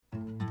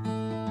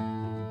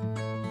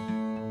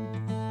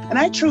And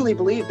I truly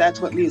believe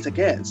that's what music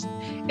is.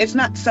 It's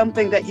not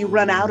something that you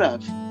run out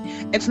of.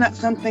 It's not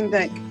something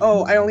that,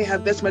 oh, I only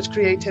have this much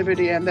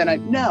creativity and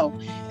then no.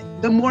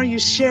 The more you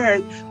share,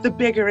 the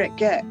bigger it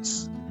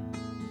gets.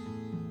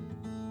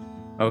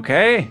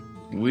 Okay,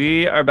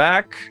 we are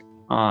back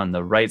on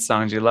the Write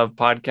Songs You Love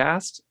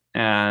podcast,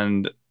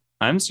 and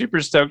I'm super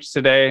stoked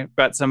today.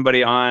 Got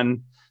somebody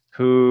on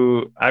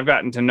who I've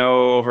gotten to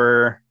know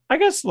over, I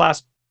guess,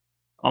 last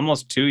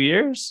almost 2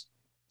 years.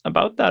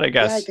 About that, I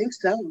guess. Yeah, I think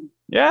so.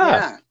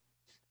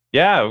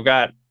 Yeah. We've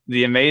got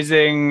the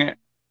amazing.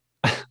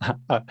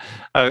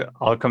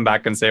 I'll come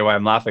back and say why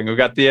I'm laughing. We've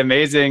got the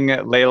amazing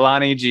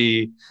Leilani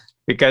G.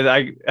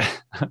 Because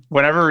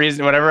whenever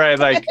I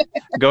like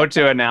go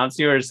to announce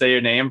you or say your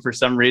name, for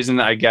some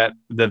reason I get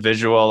the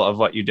visual of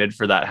what you did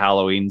for that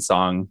Halloween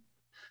song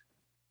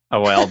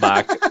a while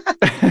back,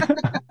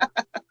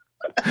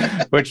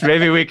 which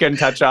maybe we can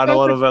touch on a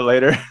little bit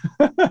later.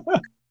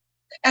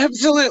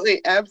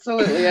 Absolutely.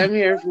 I'm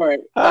here for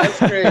it. That's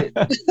great.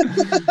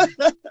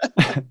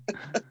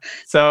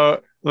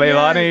 So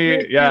Leilani,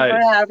 thank you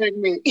for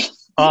having me.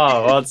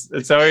 Oh, well,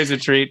 it's always a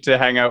treat to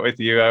hang out with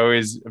you. I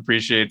always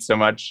appreciate so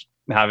much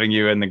having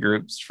you in the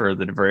groups for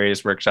the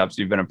various workshops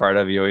you've been a part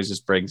of. You always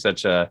just bring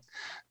such a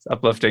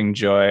uplifting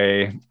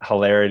joy,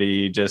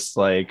 hilarity, just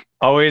like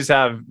always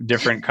have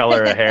different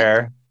color of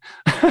hair.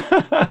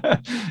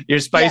 You're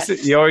spicy.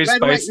 Yes. You always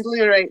red, white, and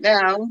blue right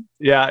now.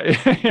 Yeah,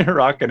 you're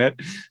rocking it.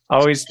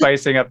 Always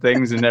spicing up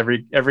things in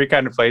every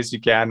kind of place you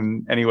can,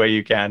 and any way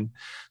you can.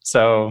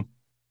 So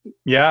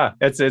yeah,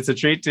 it's a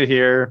treat to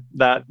hear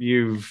that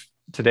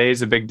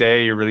today's a big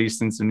day. You're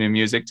releasing some new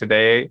music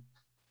today.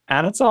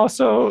 And it's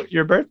also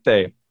your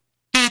birthday.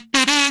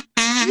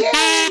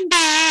 Yay!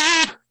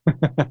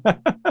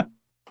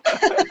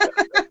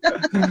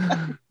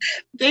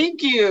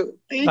 Thank you.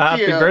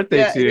 Happy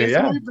birthday to you. It's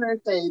my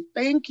birthday.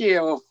 Thank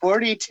you.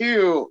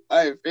 42.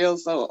 I feel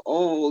so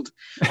old.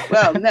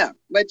 Well, no,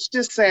 let's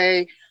just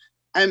say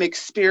I'm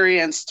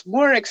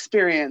more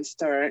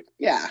experienced, or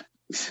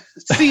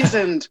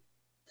seasoned.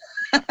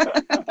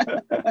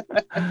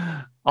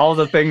 All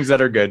the things that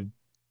are good.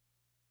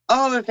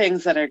 All the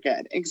things that are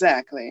good.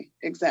 Exactly.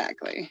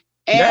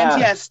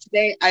 And yes,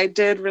 today I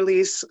did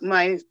release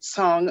my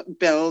song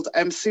Build.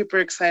 I'm super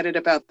excited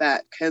about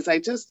that because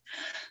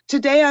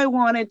today I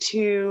wanted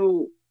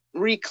to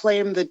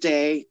reclaim the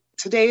day.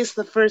 Today is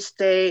the first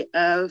day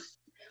of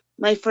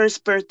my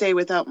first birthday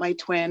without my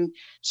twin.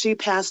 She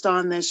passed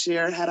on this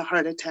year, had a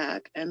heart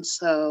attack. And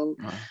so,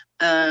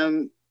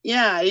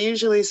 I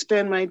usually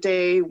spend my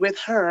day with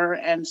her.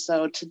 And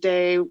so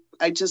today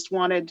I just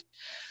wanted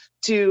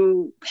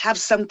to have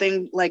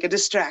something like a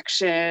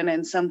distraction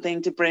and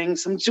something to bring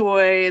some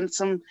joy and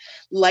some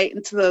light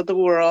into the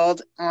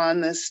world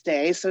on this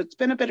day. So it's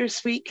been a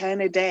bittersweet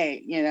kind of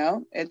day,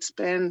 it's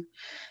been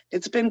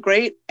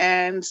great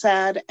and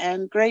sad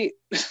and great,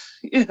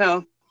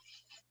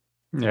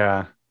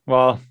 Yeah.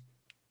 Well,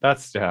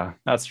 that's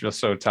just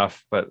so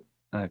tough. But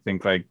I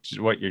think like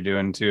what you're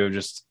doing too,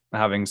 just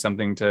having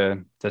something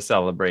to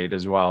celebrate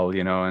as well,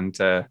 and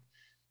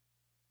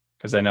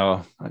because I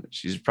know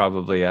she's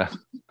probably a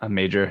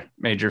major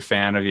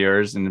fan of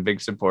yours and a big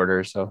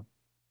supporter. So,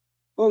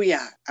 oh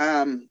yeah,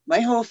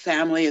 my whole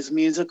family is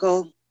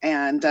musical,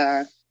 and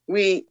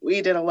we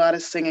did a lot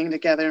of singing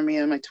together, me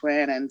and my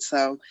twin, and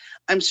so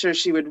I'm sure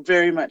she would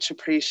very much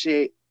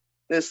appreciate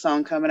this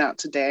song coming out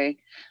today.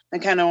 I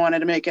kind of wanted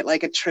to make it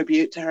like a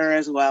tribute to her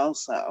as well.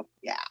 So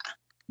yeah.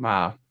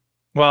 Wow.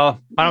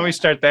 Well, why don't we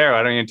start there?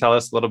 Why don't you tell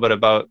us a little bit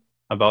about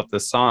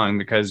this song?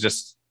 Because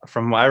just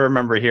from what I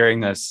remember hearing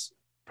this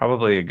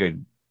probably a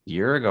good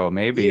year ago,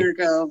 maybe.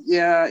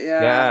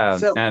 Yeah.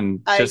 So and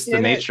just the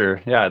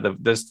nature.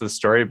 The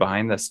story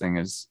behind this thing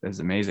is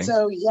amazing.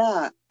 So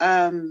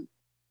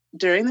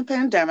during the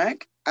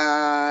pandemic,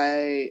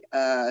 I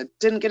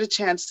didn't get a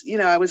chance.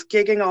 I was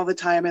gigging all the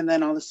time, and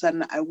then all of a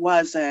sudden I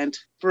wasn't,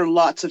 for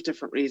lots of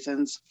different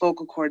reasons.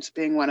 Vocal cords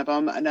being one of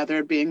them,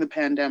 another being the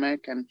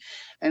pandemic,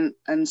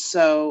 and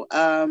so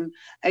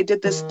I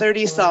did this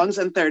 30 songs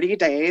in 30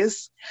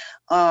 days.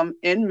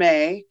 In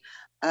May,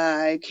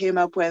 I came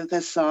up with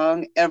a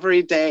song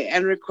every day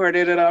and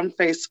recorded it on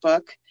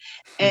Facebook.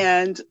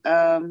 And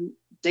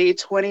day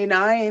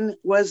 29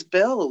 was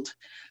Build.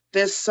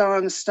 This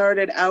song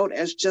started out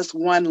as just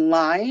one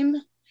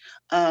line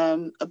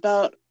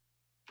about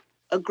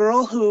a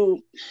girl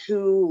who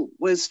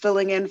was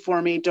filling in for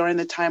me during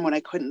the time when I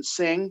couldn't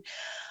sing.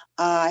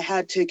 I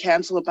had to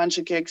cancel a bunch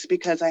of gigs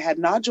because I had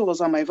nodules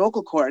on my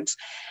vocal cords.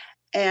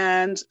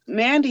 And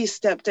Mandy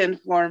stepped in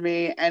for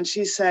me, and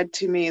she said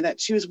to me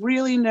that she was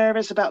really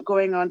nervous about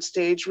going on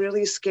stage,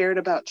 really scared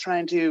about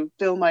trying to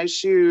fill my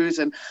shoes,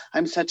 and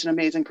I'm such an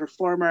amazing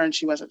performer, and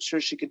she wasn't sure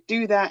she could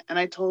do that. And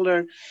I told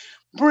her,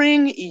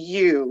 bring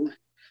you.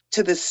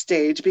 to the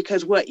stage,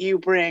 because what you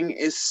bring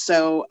is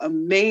so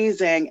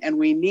amazing and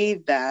we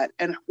need that.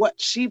 And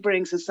what she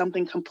brings is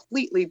something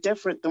completely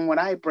different than what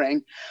I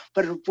bring,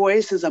 but her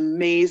voice is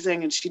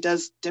amazing and she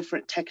does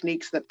different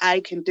techniques that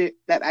I can do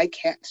that I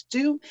can't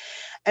do.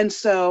 And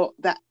so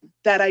that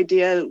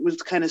idea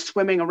was kind of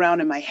swimming around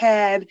in my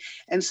head.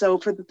 And so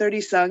for the 30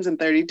 songs in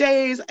 30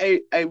 days,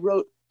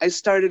 I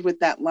started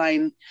with that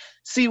line,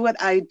 see what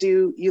I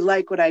do, you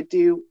like what I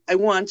do, I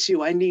want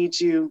you, I need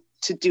you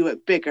to do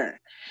it bigger.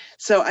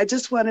 So I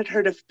just wanted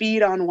her to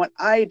feed on what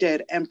I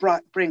did and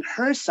bring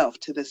herself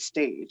to the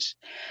stage.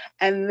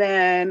 And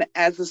then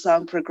as the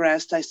song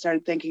progressed, I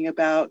started thinking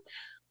about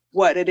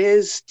what it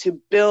is to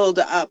build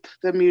up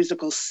the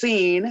musical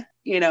scene,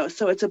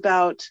 so it's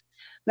about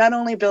not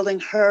only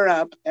building her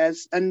up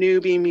as a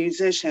newbie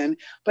musician,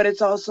 but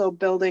it's also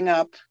building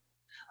up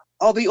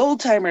all the old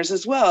timers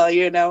as well,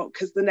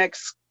 because the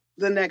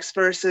next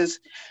verse is,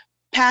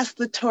 pass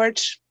the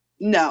torch.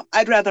 No,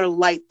 I'd rather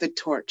light the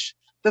torch.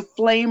 The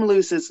flame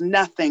loses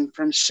nothing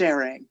from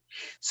sharing.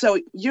 So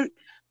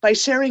by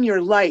sharing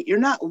your light, you're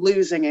not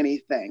losing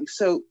anything.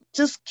 So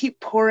just keep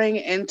pouring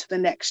into the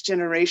next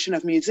generation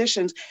of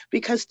musicians,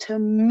 because to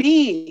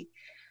me,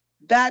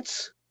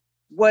 that's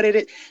what it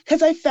is.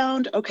 Because I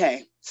found,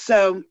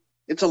 so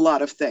it's a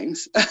lot of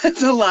things.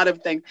 It's a lot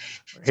of things.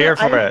 Here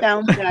for it. I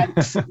found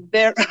that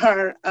there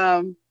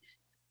are,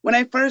 when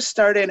I first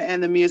started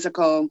in the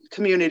musical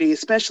community,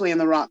 especially in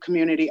the rock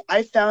community,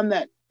 I found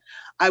that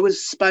I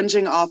was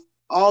sponging off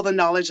all the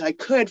knowledge I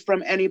could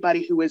from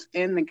anybody who was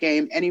in the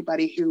game,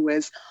 anybody who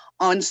was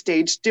on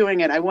stage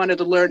doing it. I wanted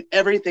to learn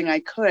everything I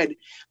could.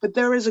 But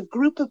there was a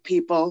group of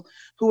people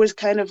who was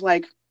kind of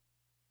like,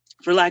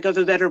 for lack of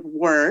a better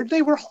word,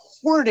 they were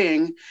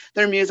hoarding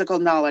their musical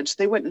knowledge.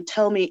 They wouldn't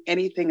tell me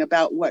anything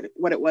about what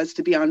it was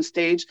to be on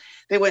stage.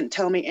 They wouldn't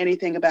tell me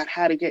anything about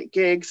how to get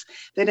gigs.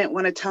 They didn't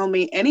want to tell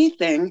me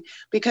anything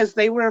because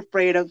they were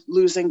afraid of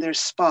losing their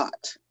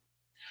spot.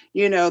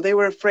 They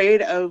were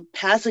afraid of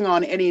passing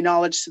on any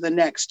knowledge to the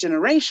next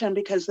generation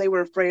because they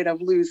were afraid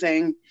of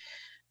losing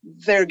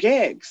their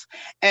gigs.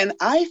 And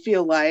I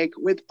feel like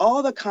with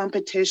all the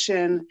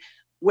competition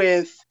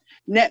with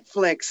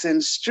Netflix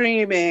and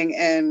streaming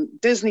and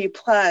Disney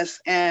Plus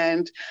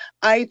and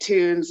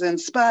iTunes and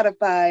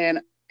Spotify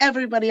and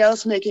everybody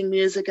else making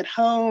music at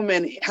home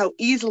and how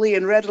easily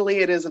and readily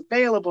it is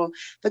available,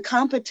 the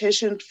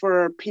competition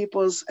for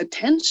people's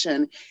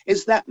attention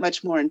is that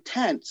much more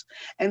intense.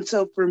 And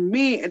so for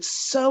me, it's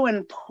so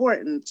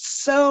important,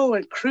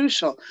 so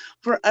crucial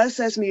for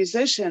us as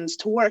musicians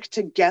to work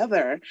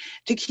together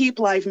to keep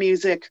live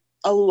music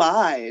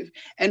alive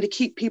and to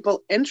keep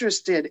people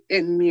interested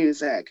in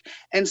music.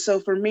 And so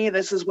for me,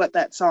 this is what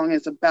that song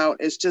is about,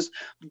 is just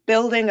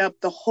building up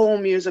the whole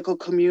musical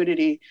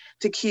community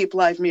to keep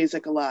live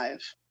music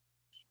alive.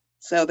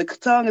 So the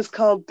song is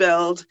called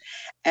Build,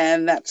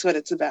 and that's what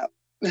it's about.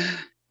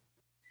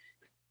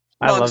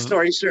 Long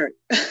story short.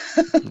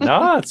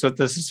 No, that's what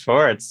this is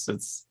for. It's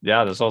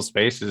this whole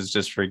space is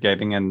just for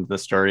getting into the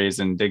stories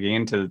and digging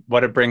into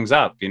what it brings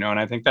up, and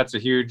I think that's a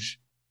huge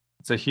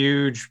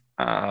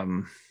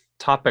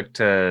topic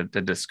to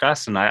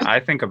discuss. And I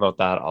think about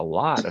that a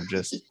lot, of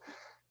just,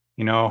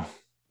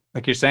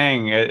 like you're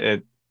saying,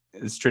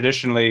 it's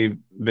traditionally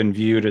been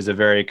viewed as a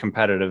very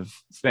competitive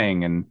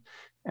thing.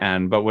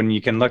 But when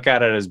you can look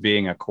at it as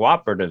being a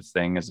cooperative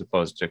thing as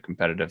opposed to a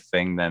competitive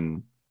thing,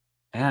 then,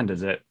 man,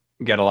 does it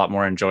get a lot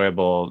more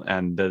enjoyable.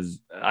 And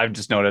I've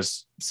just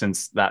noticed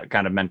since that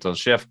kind of mental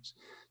shift,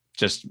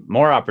 just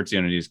more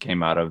opportunities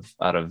came out of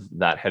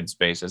that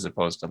headspace as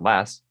opposed to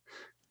less.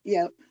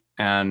 Yep.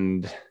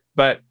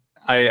 But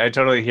I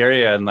totally hear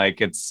you. And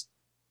like, it's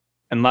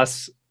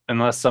unless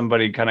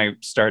somebody kind of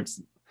starts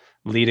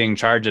leading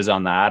charges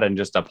on that and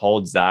just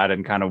upholds that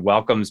and kind of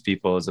welcomes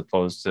people as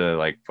opposed to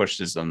like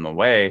pushes them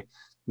away,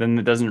 then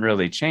it doesn't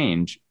really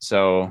change.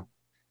 So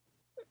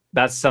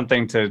that's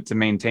something to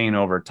maintain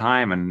over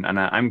time. And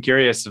I'm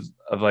curious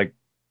of like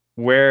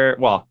where,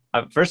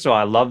 first of all,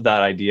 I love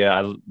that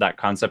idea, that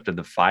concept of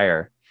the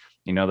fire.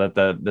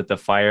 That the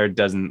fire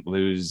doesn't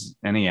lose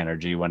any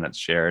energy when it's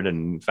shared.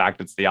 And in fact,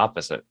 it's the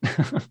opposite.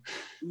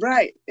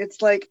 Right.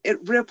 It's like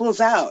it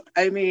ripples out.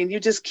 I mean, you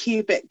just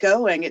keep it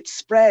going. It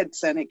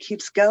spreads and it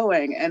keeps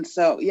going. And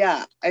so,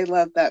 yeah, I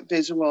love that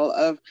visual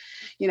of,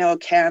 a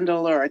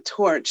candle or a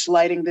torch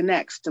lighting the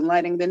next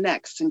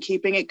and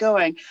keeping it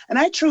going. And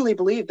I truly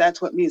believe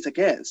that's what music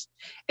is.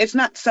 It's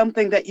not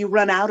something that you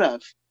run out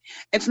of.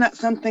 It's not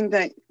something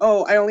that,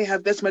 I only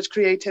have this much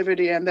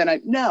creativity and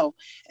then no.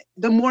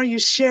 The more you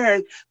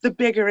share, the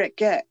bigger it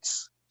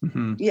gets.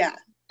 Mm-hmm. Yeah,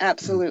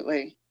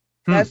 absolutely.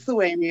 Mm-hmm. That's the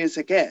way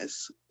music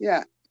is.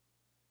 Yeah.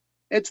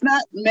 It's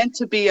not meant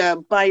to be a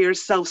by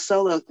yourself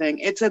solo thing.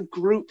 It's a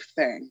group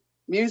thing.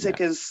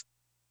 Music is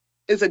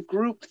a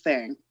group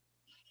thing.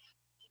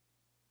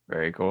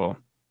 Very cool.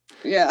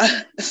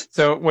 Yeah.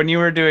 So when you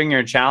were doing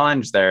your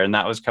challenge there, and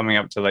that was coming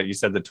up to, like you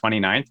said, the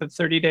 29th of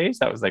 30 days,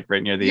 that was like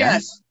right near the end?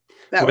 Yes.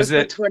 That was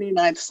the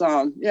 29th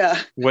song. Yeah.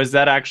 Was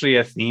that actually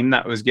a theme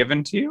that was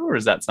given to you, or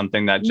is that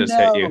something that just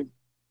hit you?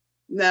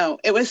 no,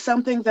 it was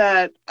something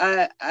that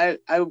I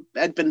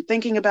had been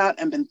thinking about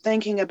and been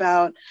thinking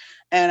about,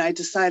 and I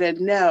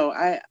decided, no,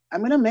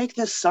 I'm gonna make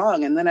this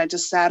song. And then I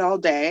just sat all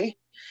day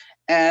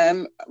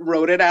and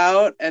wrote it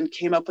out and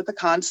came up with the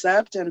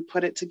concept and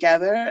put it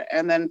together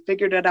and then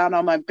figured it out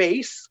on my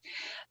bass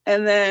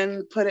and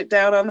then put it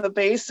down on the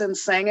bass and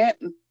sang it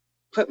and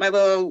put my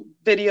little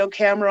video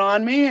camera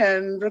on me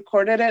and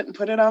recorded it and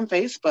put it on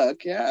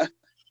Facebook. Yeah.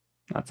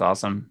 That's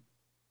awesome.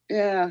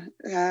 Yeah.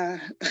 Yeah.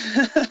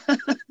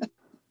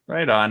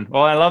 Right on.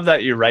 Well, I love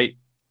that you write,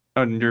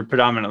 and you're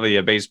predominantly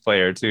a bass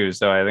player too.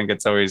 So I think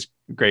it's always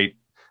great.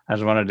 I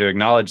just wanted to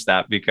acknowledge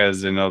that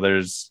because,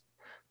 there's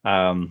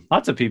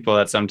lots of people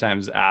that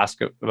sometimes ask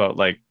about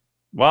like,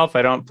 well, if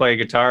I don't play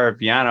guitar or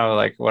piano,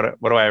 like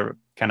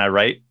can I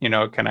write?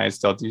 Can I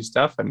still do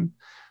stuff? And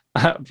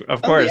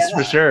of course,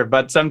 for sure.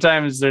 But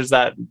sometimes there's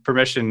that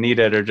permission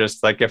needed, or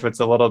just like if it's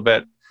a little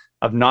bit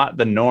of not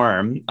the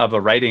norm of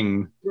a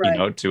writing,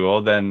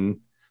 tool,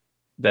 then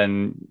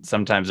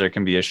sometimes there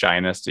can be a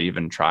shyness to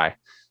even try.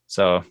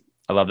 So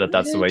I love that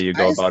that's the way you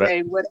go about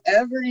it.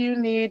 Whatever you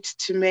need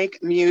to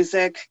make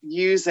music,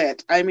 use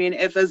it. I mean,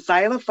 if a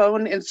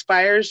xylophone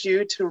inspires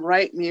you to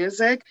write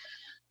music,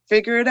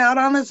 figure it out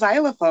on the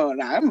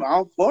xylophone. I'm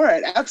all for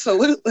it.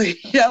 Absolutely.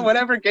 Yeah,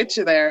 whatever gets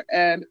you there.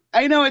 And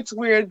I know it's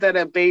weird that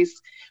a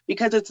bass,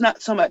 because it's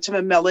not so much of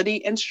a melody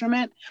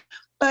instrument,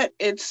 but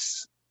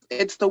it's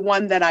the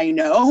one that I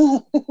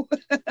know.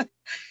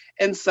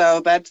 And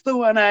so that's the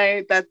one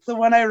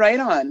I write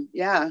on.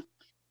 Yeah.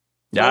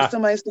 Yeah. Most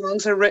of my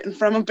songs are written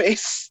from a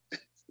bass.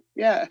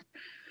 Yeah.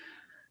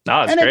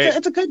 No, it's and great.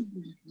 It's a good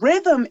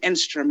rhythm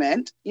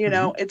instrument.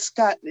 It's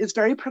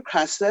very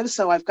percussive.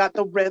 So I've got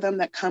the rhythm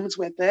that comes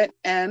with it,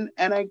 and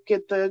I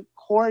get the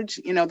chords,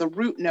 the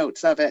root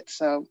notes of it.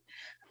 So,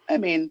 I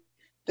mean,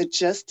 the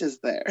gist is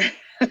there.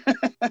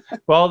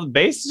 Well, the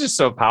bass is just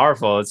so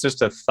powerful. It's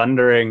just a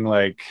thundering,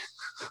 like,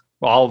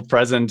 all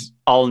present,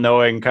 all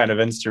knowing kind of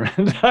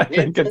instrument. I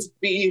think it's a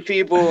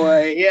beefy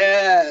boy.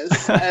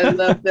 Yes. I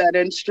love that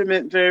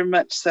instrument very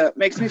much. So it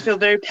makes me feel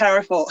very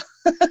powerful.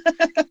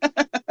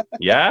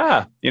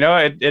 Yeah.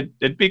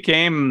 It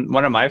became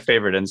one of my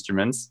favorite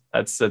instruments.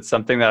 It's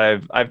something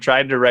that I've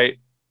tried to write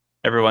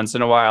every once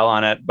in a while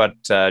on it, but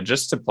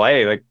just to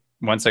play, like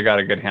once I got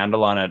a good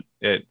handle on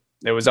it,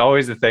 it was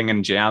always the thing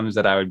in jams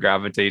that I would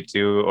gravitate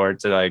to, or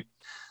to like,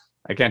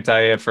 I can't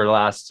tell you for the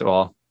last,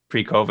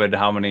 pre-COVID,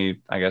 how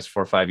many, I guess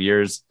 4 or 5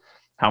 years,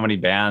 how many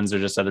bands or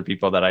just other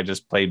people that I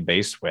just played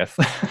bass with.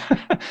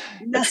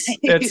 Nice.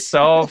 It's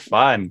so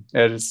fun.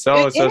 It is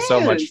so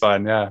much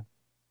fun. Yeah.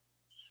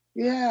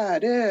 Yeah,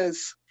 it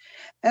is.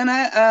 And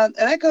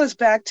that goes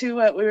back to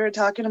what we were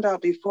talking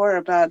about before,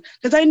 about,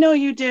 because I know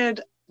you did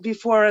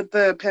before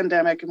the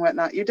pandemic and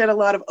whatnot, you did a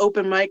lot of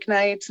open mic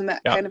nights and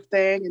that kind of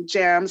thing, and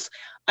jams.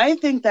 I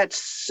think that's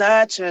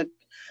such an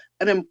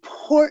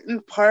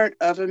important part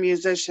of a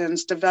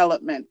musician's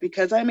development,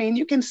 because I mean,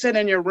 you can sit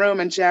in your room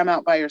and jam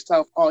out by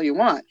yourself all you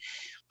want,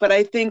 but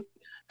I think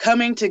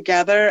coming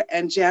together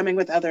and jamming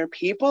with other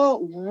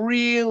people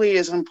really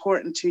is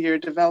important to your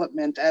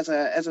development as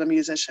a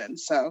musician.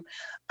 So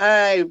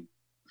I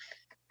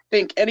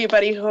think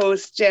anybody who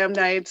hosts jam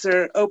nights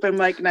or open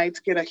mic nights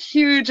get a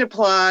huge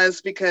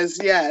applause, because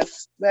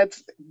yes,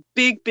 that's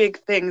big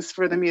things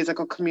for the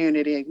musical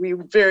community. We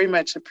very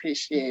much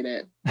appreciate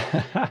it.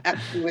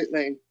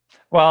 Absolutely.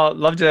 Well, I'd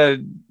love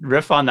to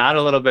riff on that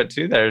a little bit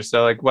too there.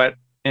 So like, what,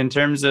 in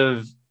terms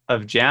of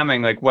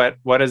jamming, like what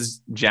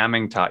has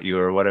jamming taught you,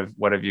 or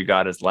what have you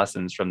got as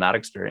lessons from that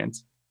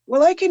experience?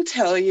 Well, I can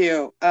tell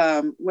you,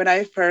 when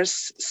I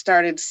first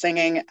started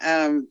singing,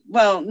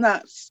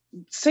 not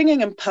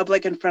singing in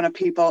public in front of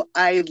people,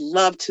 I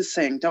love to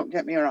sing, don't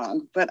get me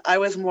wrong, but I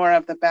was more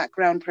of the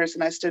background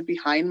person. I stood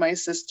behind my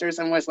sisters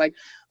and was like,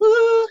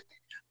 ooh,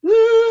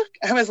 ooh.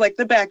 I was like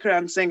the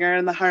background singer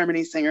and the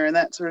harmony singer and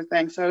that sort of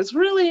thing. So I was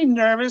really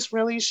nervous,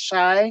 really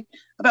shy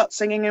about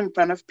singing in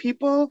front of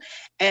people.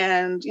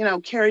 And,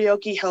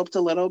 karaoke helped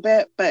a little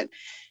bit, but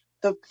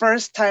the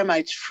first time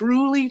I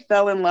truly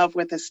fell in love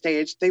with the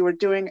stage, they were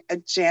doing a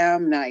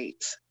jam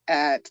night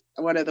at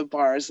one of the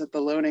bars at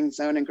the Loading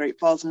Zone in Great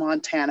Falls,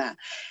 Montana.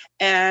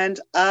 And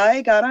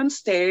I got on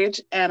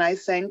stage and I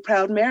sang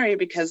Proud Mary,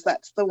 because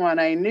that's the one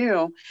I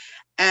knew.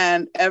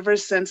 And ever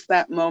since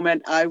that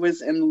moment, I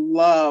was in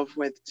love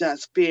with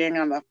just being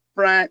on the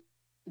front,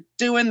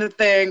 doing the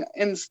thing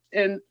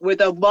in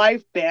with a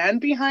live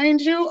band behind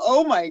you.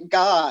 Oh my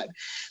God.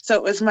 So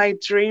it was my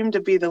dream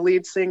to be the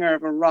lead singer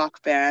of a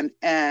rock band,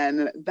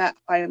 and that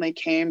finally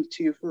came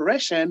to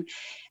fruition.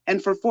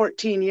 And for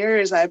 14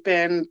 years, I've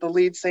been the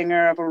lead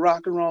singer of a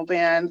rock and roll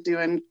band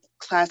doing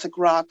classic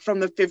rock from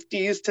the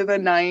 50s to the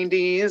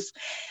 90s.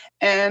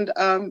 And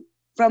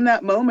from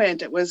that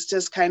moment, it was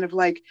just kind of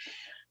like,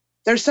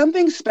 there's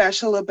something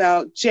special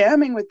about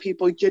jamming with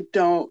people you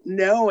don't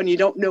know, and you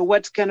don't know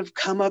what's going to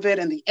come of it,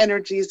 and the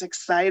energy is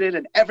excited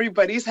and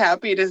everybody's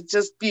happy to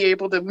just be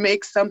able to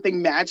make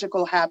something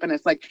magical happen.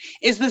 It's like,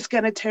 is this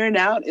going to turn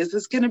out? Is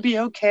this going to be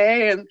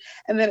okay? And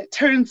then it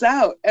turns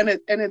out, and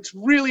it's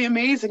really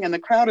amazing, and the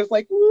crowd is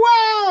like,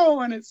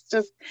 wow, and it's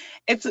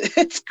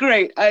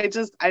great. I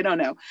don't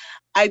know.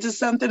 I just,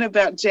 something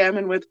about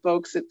jamming with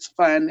folks, it's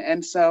fun.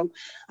 And so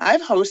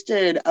I've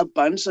hosted a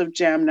bunch of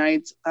jam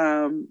nights.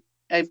 I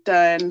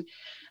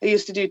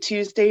used to do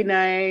Tuesday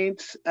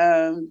nights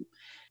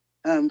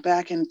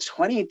back in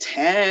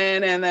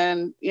 2010. And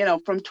then,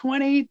 from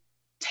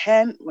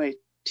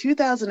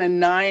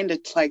 2009 to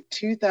like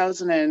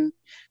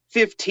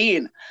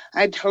 2015,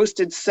 I'd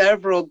hosted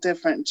several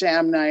different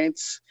jam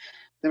nights.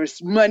 There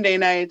was Monday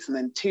nights and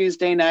then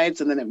Tuesday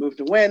nights, and then it moved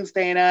to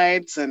Wednesday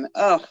nights. And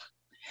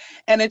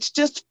it's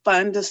just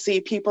fun to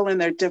see people in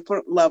their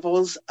different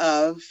levels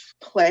of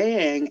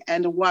playing,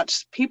 and to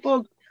watch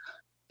people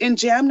in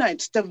jam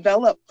nights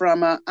develop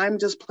from I'm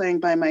just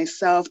playing by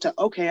myself to,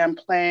 okay, I'm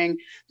playing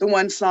the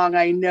one song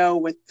I know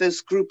with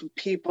this group of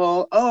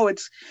people.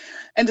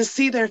 And to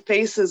see their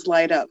faces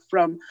light up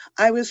from,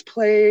 I was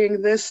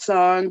playing this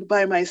song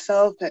by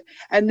myself,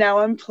 and now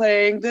I'm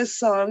playing this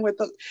song with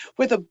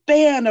a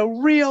band, a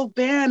real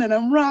band, and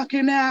I'm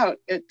rocking out.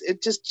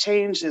 It just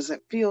changes.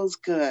 It feels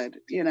good,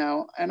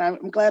 and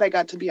I'm glad I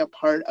got to be a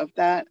part of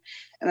that.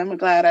 And I'm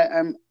glad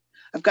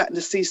I've gotten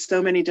to see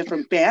so many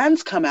different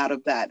bands come out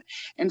of that,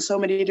 and so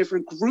many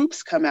different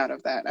groups come out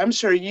of that. I'm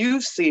sure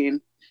you've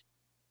seen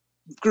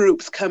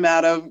groups come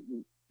out of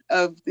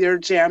your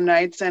jam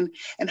nights, and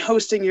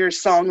hosting your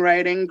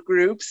songwriting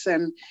groups,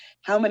 and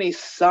how many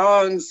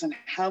songs and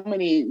how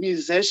many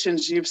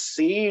musicians you've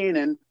seen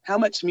and how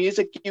much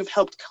music you've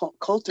helped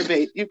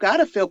cultivate. You've got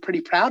to feel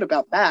pretty proud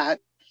about that.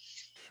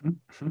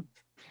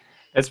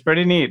 It's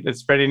pretty neat.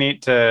 It's pretty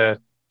neat to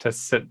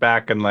sit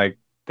back and like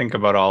think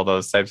about all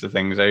those types of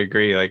things. I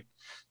agree. Like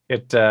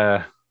it,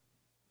 I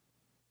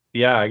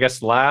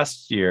guess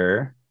last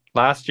year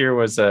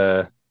was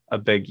a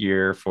big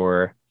year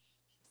for,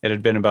 it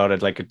had been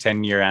about like a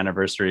 10-year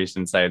anniversary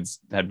since I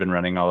had been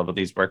running all of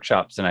these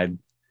workshops, and I'd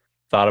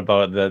thought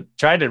about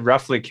tried to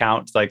roughly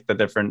count like the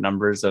different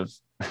numbers of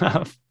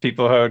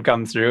people who had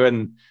come through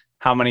and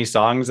how many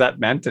songs that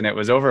meant. And it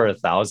was over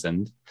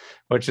 1,000,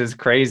 which is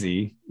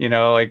crazy,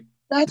 like,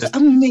 that's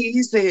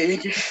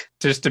amazing.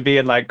 Just to be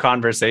in like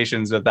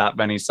conversations with that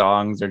many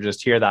songs, or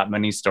just hear that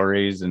many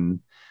stories. And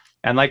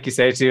like you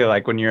say too,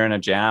 like when you're in a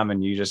jam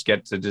and you just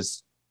get to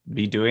just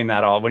be doing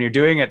that all, when you're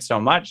doing it so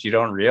much, you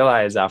don't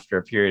realize after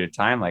a period of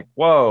time, like,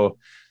 whoa,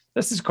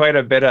 this is quite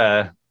a bit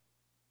of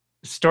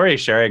story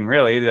sharing,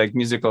 really, like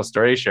musical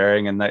story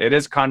sharing. And it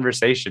is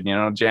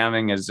conversation,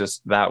 jamming is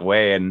just that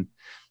way. And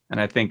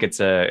I think it's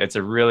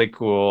a really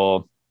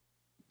cool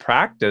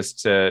practice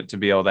to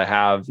be able to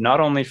have, not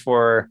only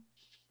for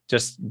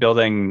just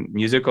building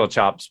musical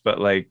chops, but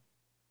like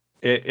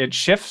it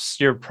shifts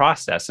your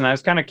process. And I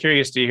was kind of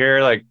curious to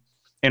hear, like,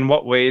 in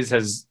what ways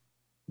has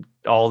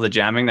all the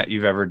jamming that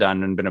you've ever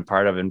done and been a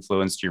part of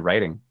influenced your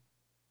writing?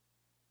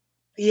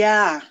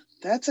 Yeah,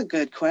 that's a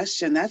good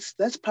question. That's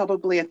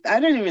probably, I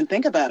didn't even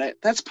think about it.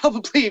 That's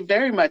probably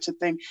very much a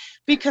thing,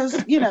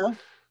 because,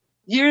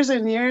 years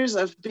and years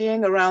of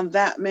being around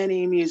that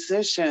many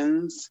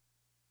musicians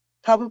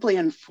probably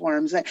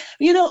informs that.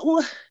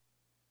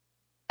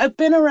 I've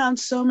been around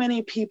so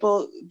many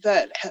people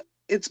that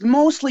it's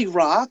mostly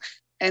rock.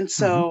 And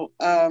so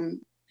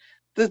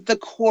the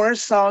core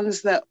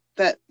songs that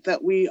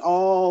we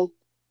all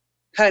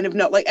kind of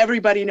know, like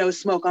everybody knows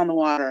Smoke on the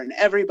Water, and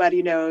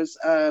everybody knows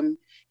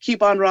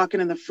Keep on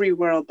Rockin' in the Free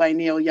World by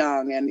Neil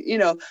Young. And,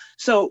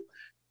 so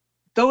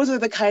those are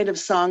the kind of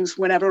songs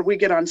whenever we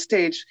get on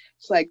stage,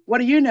 it's like, what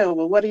do you know?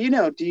 Well, what do you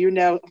know? Do you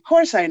know? Of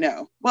course I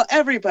know. Well,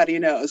 everybody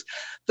knows.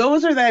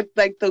 Those are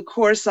like the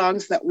core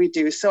songs that we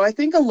do. So I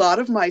think a lot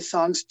of my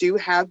songs do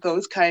have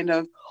those kind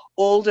of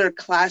older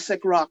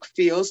classic rock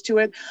feels to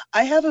it.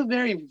 I have a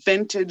very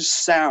vintage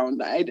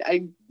sound.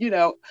 I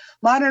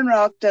modern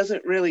rock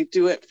doesn't really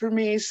do it for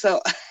me.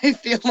 So I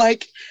feel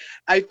like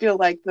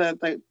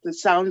the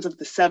sounds of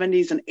the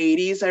 70s and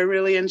 80s I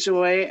really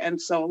enjoy. And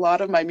so a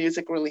lot of my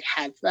music really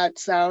has that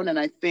sound. And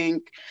I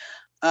think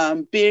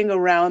being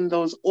around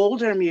those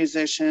older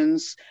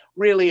musicians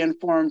really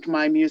informed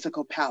my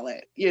musical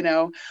palette,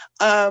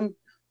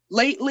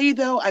 Lately,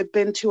 though, I've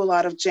been to a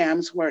lot of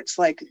jams where it's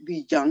like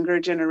the younger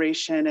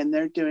generation, and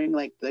they're doing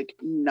like the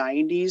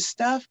 90s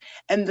stuff.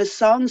 And the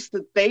songs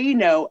that they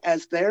know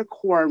as their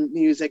core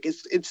music,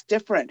 it's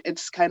different.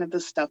 It's kind of the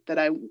stuff that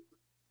I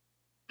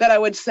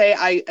would say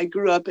I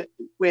grew up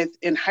with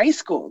in high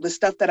school. The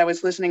stuff that I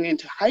was listening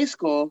into high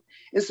school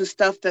is the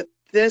stuff that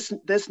this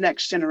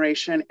next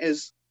generation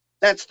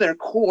that's their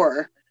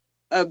core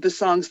of the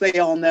songs they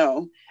all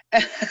know.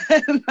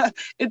 And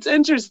it's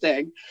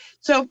interesting.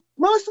 So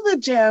most of the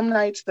jam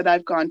nights that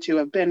I've gone to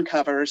have been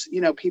covers,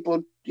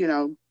 people,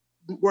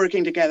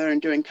 working together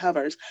and doing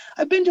covers.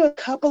 I've been to a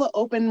couple of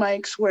open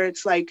mics where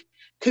it's like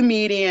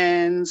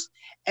comedians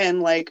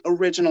and like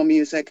original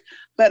music,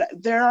 but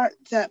there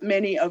aren't that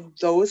many of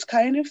those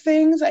kind of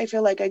things. I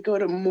feel like I go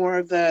to more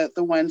of the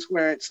ones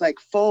where it's like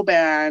full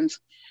band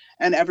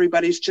and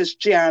everybody's just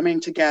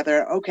jamming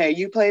together. Okay,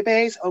 you play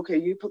bass.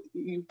 Okay,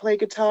 you play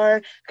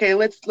guitar. Okay,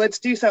 let's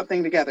do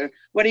something together.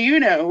 What do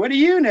you know? What do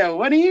you know?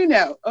 What do you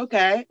know?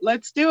 Okay,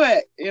 let's do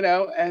it.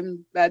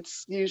 And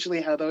that's usually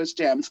how those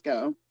jams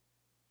go.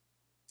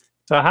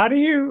 So how do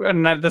you,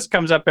 and this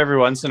comes up every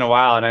once in a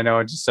while, and I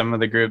know just some of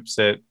the groups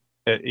it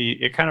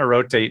kind of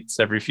rotates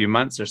every few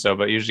months or so,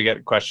 but you usually get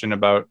a question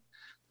about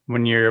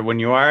when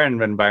you are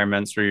in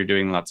environments where you're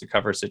doing lots of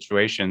cover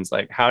situations,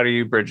 like how do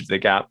you bridge the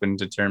gap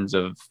into terms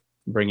of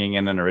bringing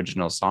in an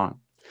original song,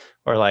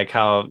 or like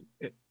how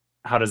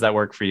does that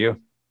work for you?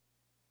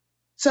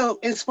 So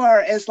as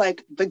far as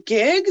like the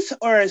gigs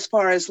or as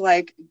far as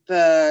like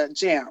the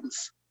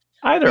jams?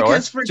 Either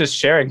because or just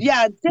sharing.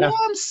 Yeah,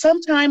 jams,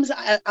 sometimes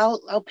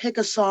I'll pick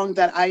a song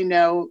that I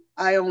know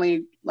I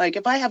only like.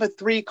 If I have a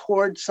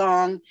 3-chord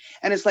song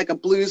and it's like a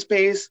blues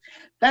bass,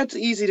 that's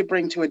easy to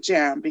bring to a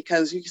jam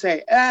because you can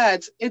say,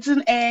 it's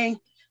an A,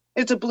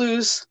 it's a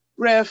blues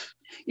riff,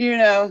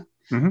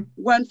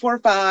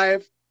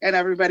 1-4-5, and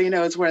everybody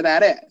knows where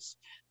that is.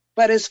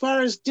 But as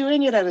far as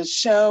doing it at a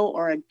show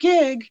or a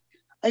gig,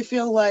 I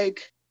feel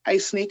like I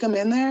sneak them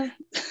in there.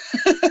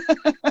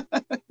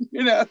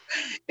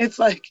 It's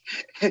like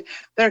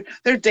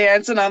they're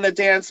dancing on the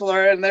dance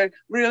floor and they're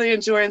really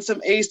enjoying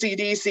some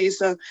AC/DC.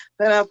 So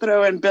then I'll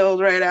throw in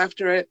Build right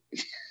after it,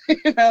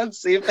 and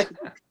see if they.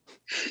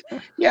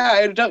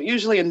 I don't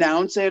usually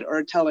announce it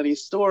or tell any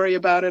story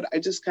about it. I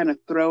just kind of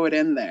throw it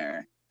in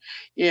there,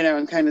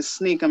 and kind of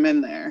sneak them in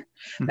there.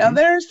 Mm-hmm. Now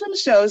there are some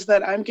shows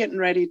that I'm getting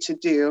ready to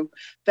do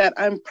that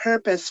I'm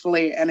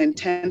purposefully and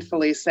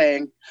intentfully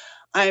saying,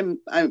 I'm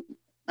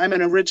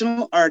an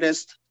original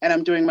artist and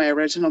I'm doing my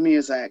original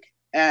music,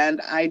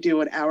 and I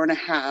do an hour and a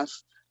half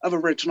of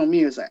original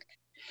music.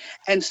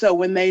 And so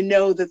when they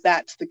know that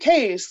that's the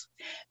case,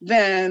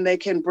 then they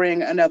can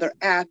bring another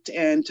act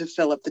in to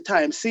fill up the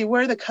time. See,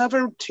 where the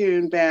cover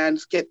tune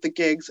bands get the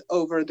gigs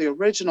over the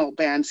original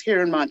bands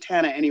here in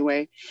Montana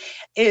anyway,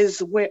 is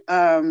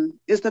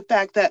the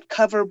fact that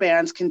cover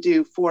bands can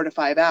do 4 to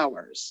 5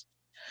 hours,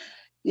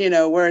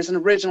 whereas an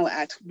original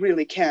act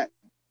really can't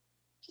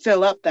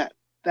fill up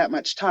that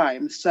much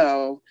time.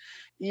 So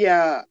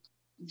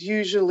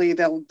usually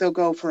they'll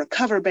go for a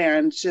cover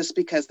band just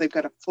because they've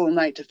got a full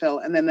night to fill,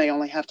 and then they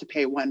only have to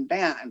pay one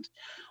band.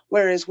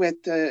 Whereas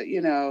with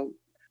the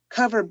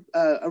cover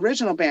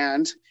original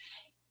band,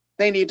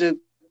 they need to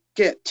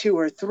get 2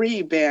 or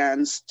 3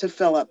 bands to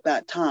fill up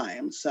that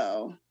time.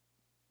 So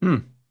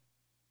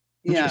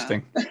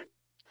interesting.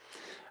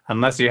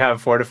 Unless you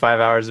have 4 to 5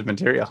 hours of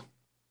material.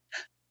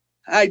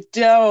 I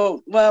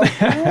don't. Well,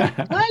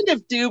 I kind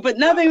of do, but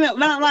not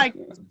like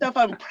stuff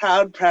I'm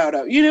proud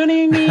of. You know what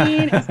I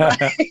mean? It's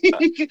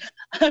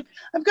like,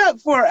 I've got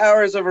 4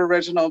 hours of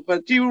original,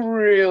 but you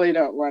really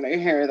don't want to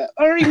hear that.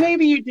 Or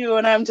maybe you do,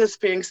 and I'm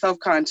just being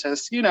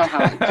self-conscious. You know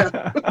how it goes.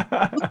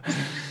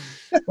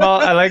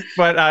 Well, I like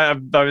what I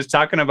was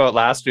talking about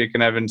last week,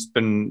 and I've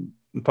been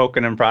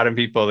poking and prodding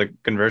people to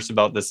converse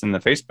about this in the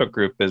Facebook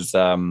group is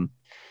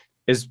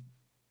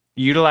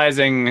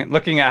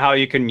looking at how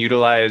you can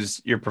utilize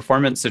your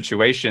performance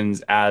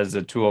situations as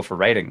a tool for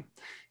writing.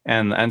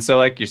 And so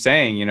like you're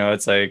saying,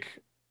 it's like,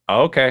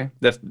 okay,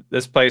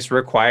 this place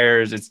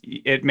requires,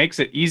 it makes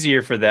it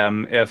easier for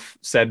them if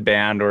said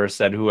band or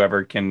said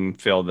whoever can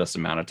fill this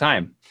amount of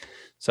time.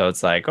 So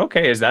it's like,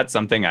 okay, is that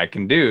something I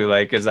can do?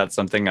 Like, is that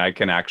something I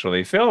can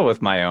actually fill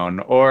with my own?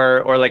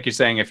 Or like you're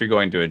saying, if you're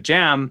going to a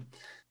jam,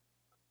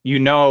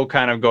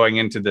 kind of going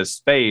into this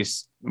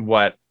space,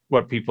 what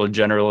people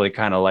generally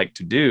kind of like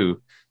to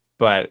do,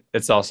 but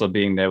it's also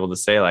being able to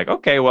say like,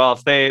 okay, well,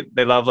 if they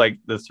love like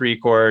the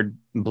 3-chord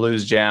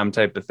blues jam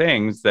type of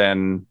things,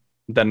 then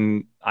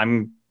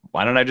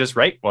why don't I just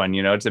write one,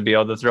 to be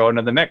able to throw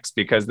into the mix,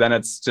 because then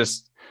it's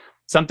just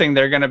something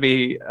they're going to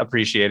be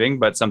appreciating,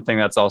 but something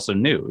that's also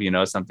new,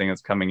 something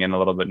that's coming in a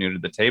little bit new to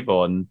the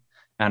table and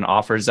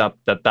offers up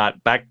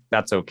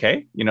that's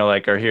okay,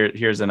 or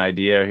here's an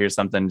idea, or here's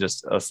something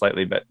just a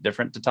slightly bit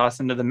different to toss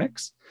into the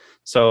mix.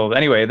 So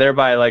anyway,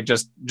 thereby like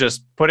just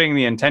putting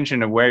the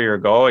intention of where you're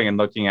going and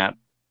looking at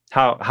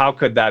how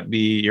could that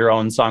be your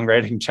own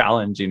songwriting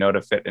challenge,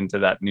 to fit into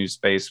that new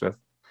space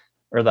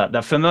or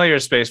that familiar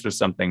space with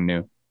something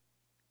new.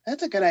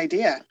 That's a good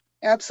idea.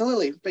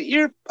 Absolutely. But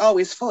you're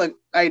always full of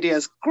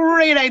ideas,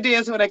 great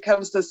ideas when it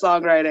comes to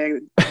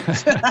songwriting.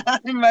 I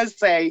must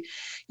say,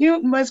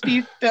 you must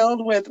be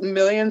filled with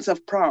millions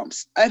of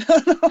prompts. I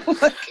don't know,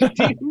 like,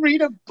 do you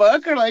read a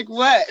book or like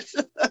what?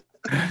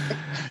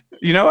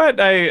 You know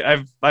what?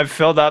 I've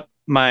filled up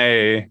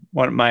my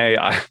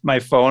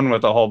phone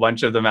with a whole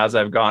bunch of them as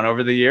I've gone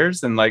over the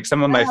years, and like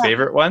some of my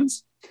favorite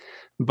ones.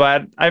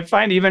 But I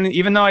find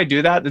even though I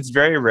do that, it's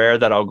very rare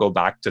that I'll go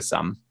back to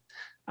some.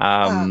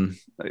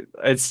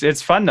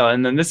 It's fun though,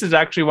 and then this is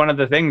actually one of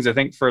the things I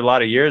think for a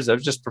lot of years I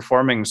was just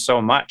performing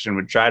so much and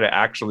would try to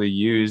actually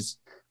use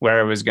where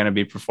I was going to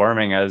be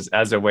performing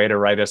as a way to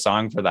write a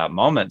song for that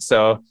moment.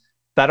 So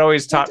that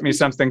always taught me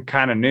something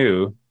kind of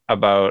new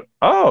about,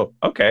 oh,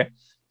 okay,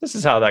 this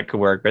is how that could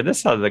work, or this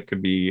is how that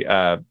could be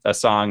a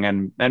song.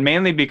 And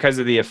mainly because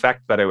of the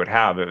effect that it would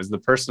have. It was the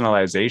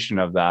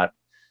personalization of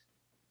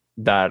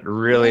that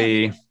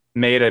really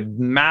made a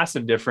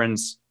massive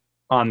difference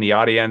on the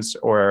audience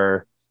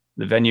or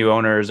the venue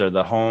owners or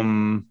the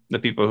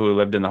people who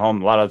lived in the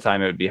home. A lot of the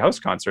time it would be house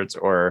concerts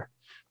or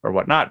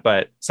whatnot.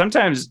 But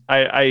sometimes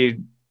I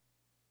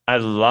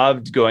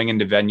loved going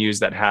into venues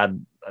that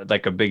had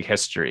like a big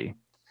history,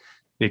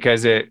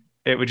 because it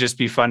would just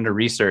be fun to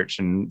research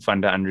and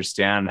fun to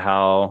understand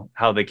how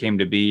they came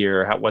to be,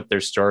 or what their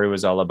story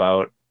was all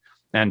about,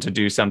 and to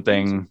do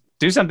something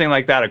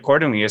like that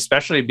accordingly,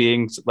 especially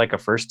being like a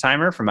first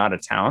timer from out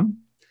of town.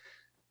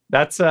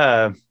 That's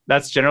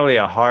generally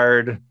a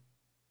hard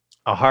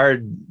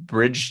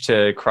bridge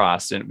to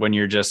cross, and when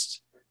you're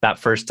just that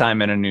first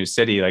time in a new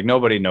city, like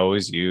nobody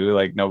knows you,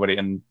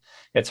 and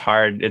it's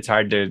hard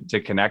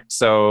to connect.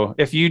 So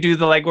if you do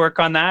the legwork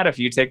on that, if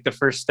you take the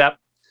first step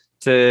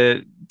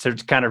to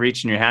kind of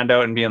reaching your hand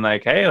out and being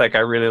like, hey, like I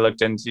really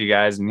looked into you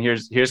guys, and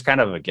here's kind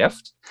of a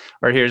gift,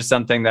 or here's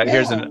something that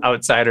here's an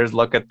outsider's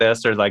look at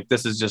this, or like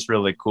this is just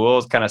really cool,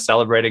 it's kind of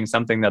celebrating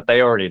something that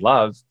they already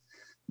love,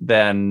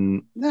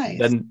 then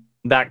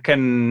that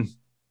can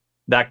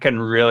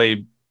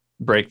really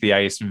break the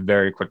ice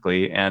very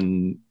quickly.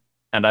 And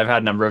I've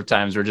had a number of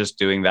times where just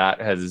doing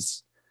that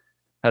has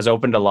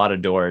opened a lot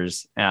of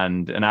doors,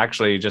 and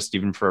actually just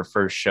even for a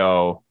first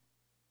show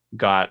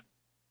got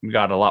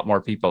a lot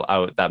more people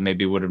out that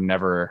maybe would have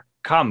never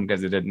come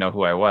because they didn't know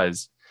who I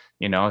was,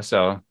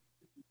 so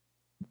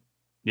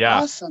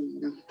yeah.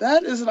 Awesome.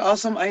 That is an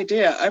awesome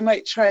idea. I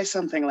might try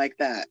something like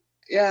that.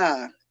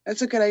 Yeah,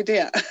 that's a good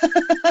idea.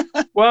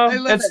 Well,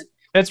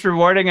 it's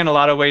rewarding in a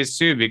lot of ways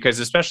too, because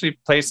especially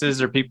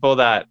places or people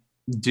that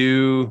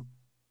do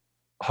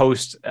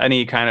host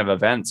any kind of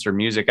events or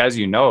music, as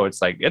you know,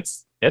 it's like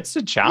it's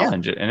a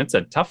challenge, and it's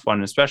a tough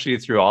one, especially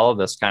through all of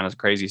this kind of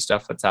crazy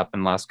stuff that's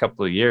happened the last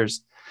couple of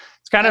years.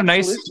 It's kind of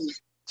nice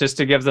just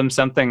to give them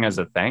something as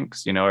a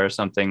thanks, or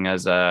something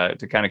as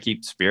to kind of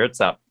keep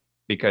spirits up,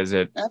 because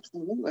it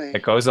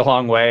goes a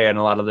long way, and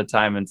a lot of the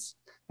time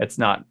it's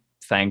not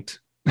thanked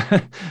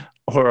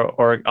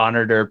or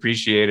honored or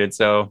appreciated.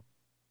 So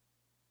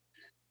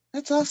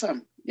that's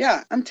awesome.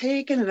 Yeah, I'm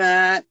taking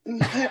that and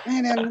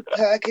putting it in the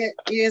pocket,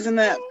 using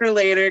that for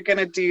later,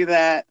 gonna do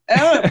that.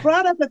 Oh, it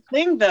brought up a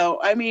thing though.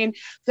 I mean,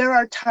 there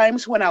are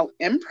times when I'll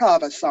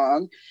improv a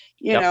song.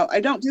 I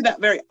don't do that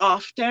very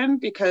often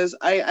because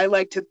I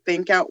like to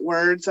think out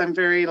words. I'm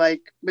very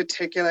like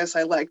meticulous.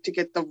 I like to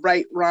get the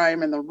right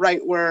rhyme and the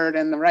right word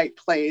and the right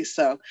place.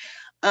 So,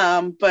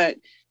 but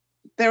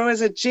there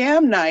was a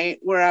jam night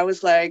where I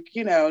was like,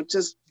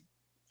 just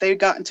they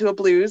got into a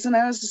blues, and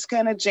I was just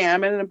kind of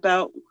jamming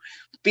about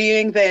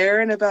being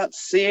there and about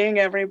seeing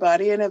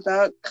everybody and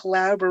about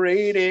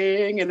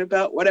collaborating and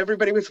about what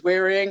everybody was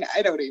wearing.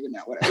 I don't even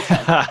know what I was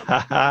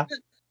talking about.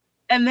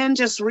 And then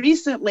just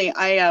recently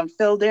I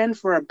filled in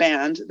for a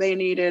band. They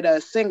needed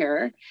a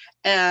singer,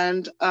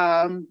 and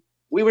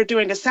we were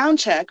doing a sound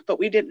check, but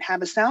we didn't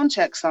have a sound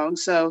check song.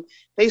 So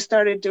they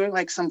started doing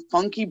like some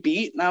funky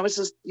beat, and I was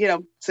just,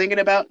 singing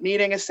about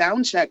needing a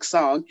sound check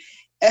song.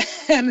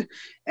 And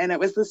it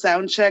was the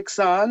sound check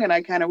song, and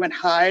I kind of went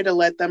high to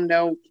let them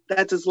know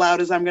that's as loud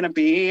as I'm going to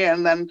be.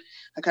 And then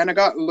I kind of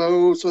got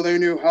low so they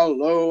knew how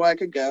low I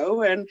could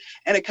go. And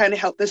it kind of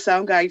helped the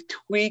sound guy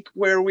tweak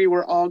where we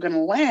were all going to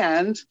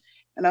land.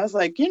 And I was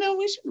like, we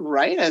should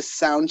write a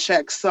sound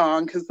check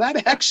song, because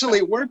that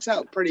actually works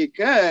out pretty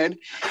good.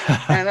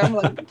 And I'm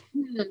like,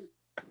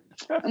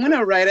 I'm going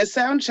to write a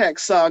sound check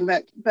song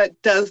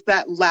that does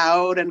that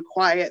loud and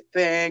quiet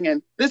thing.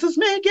 And this is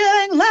me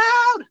getting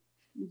loud.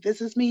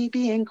 This is me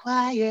being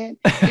quiet.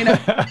 I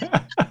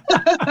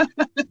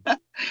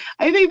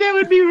think that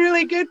would be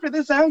really good for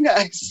the sound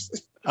guys.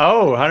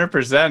 Oh,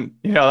 100%.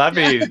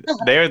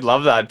 They would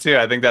love that too.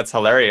 I think that's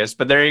hilarious.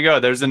 But there you go.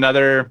 There's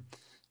another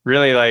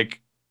really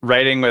like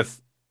writing with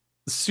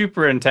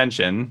super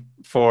intention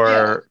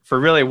for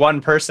really one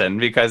person,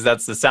 because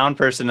that's the sound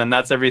person and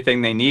that's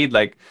everything they need.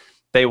 Like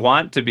they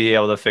want to be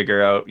able to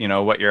figure out,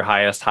 what your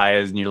highest high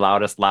is and your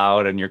loudest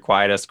loud and your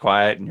quietest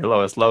quiet and your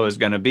lowest low is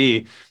going to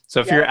be. So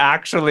if you're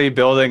actually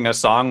building a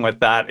song with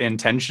that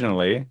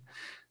intentionally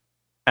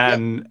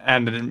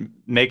and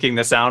making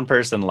the sound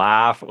person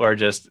laugh, or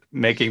just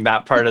making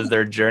that part of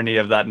their journey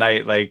of that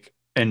night like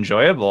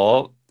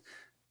enjoyable,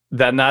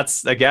 then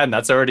that's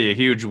already a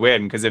huge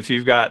win. Because if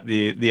you've got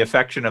the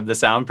affection of the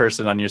sound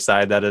person on your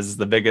side, that is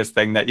the biggest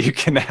thing that you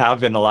can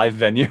have in a live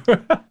venue.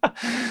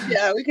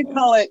 Yeah, we could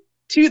call it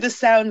To the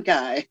Sound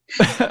Guy.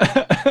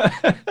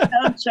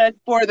 Sound check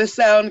for the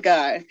sound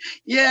guy.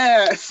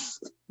 Yes.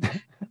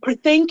 Or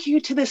thank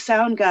you to the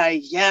sound guy.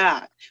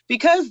 Yeah.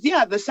 Because,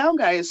 the sound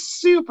guy is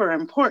super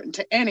important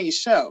to any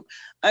show.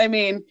 I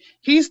mean,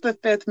 he's the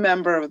fifth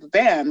member of the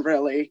band,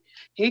 really.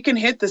 He can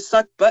hit the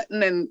suck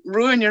button and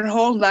ruin your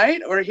whole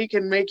night, or he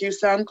can make you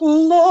sound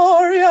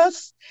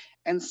glorious.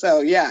 And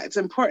so, yeah, it's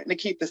important to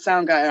keep the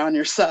sound guy on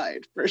your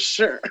side for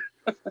sure.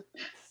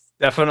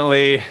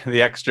 Definitely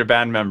the extra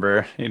band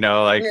member,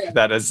 like Yeah,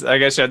 that is, I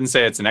guess I shouldn't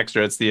say it's an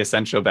extra, it's the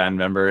essential band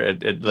member. It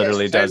the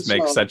literally does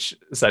make essential.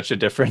 such a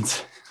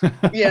difference.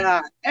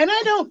 Yeah. And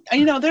I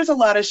don't, there's a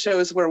lot of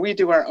shows where we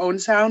do our own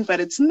sound, but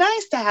it's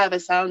nice to have a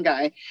sound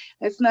guy.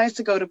 It's nice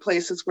to go to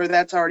places where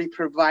that's already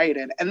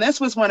provided. And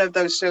this was one of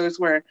those shows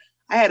where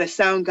I had a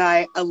sound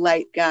guy, a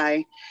light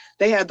guy.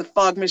 They had the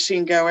fog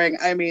machine going.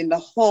 I mean, the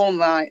whole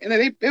night. And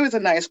it was a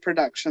nice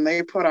production.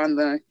 They put on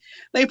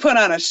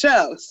a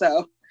show.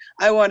 So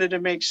I wanted to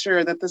make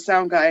sure that the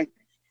sound guy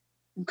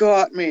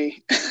got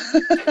me.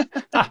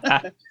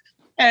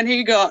 And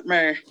he got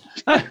me.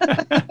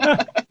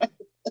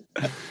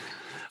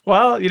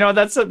 Well,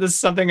 this is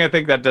something I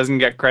think that doesn't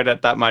get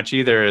credit that much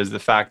either, is the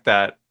fact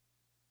that,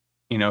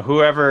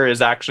 whoever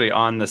is actually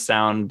on the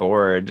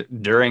soundboard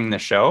during the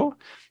show,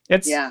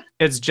 Yeah.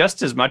 it's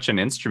just as much an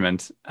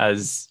instrument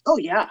as, Oh,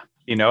 yeah.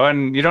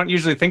 and you don't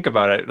usually think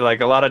about it.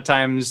 Like a lot of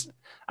times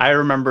I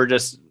remember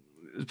just,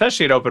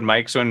 especially at open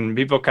mics, when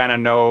people kind of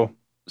know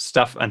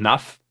stuff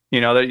enough,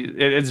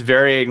 it's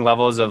varying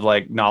levels of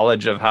like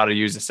knowledge of how to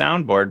use a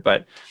soundboard,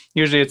 but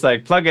usually it's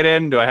like, plug it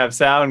in. Do I have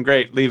sound?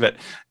 Great. Leave it,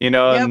 Yep.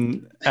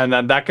 and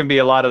then that can be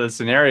a lot of the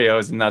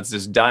scenarios, and that's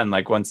just done.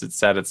 Like once it's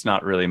set, it's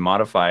not really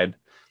modified.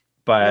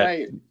 But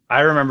Right.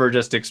 I remember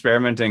just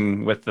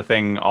experimenting with the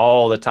thing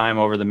all the time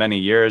over the many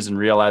years and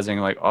realizing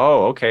like,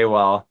 oh, okay,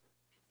 well,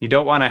 you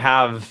don't want to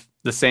have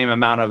the same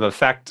amount of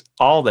effect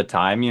all the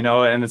time,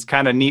 and it's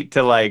kind of neat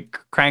to like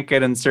crank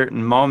it in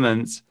certain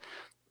moments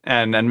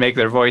and make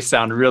their voice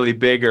sound really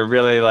big or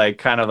really like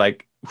kind of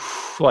like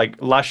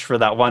lush for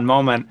that one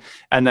moment,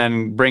 and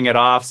then bring it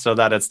off so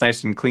that it's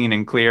nice and clean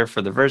and clear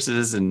for the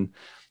verses and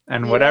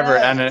whatever.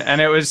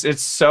 Yes.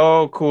 It's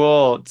so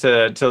cool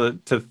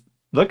to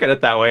look at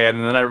it that way.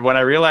 And then when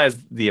I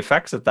realized the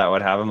effects that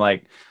would have, I'm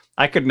like,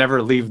 I could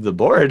never leave the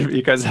board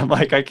because I'm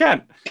like, I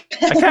can't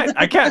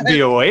be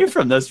away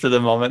from this for the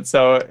moment.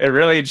 So it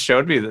really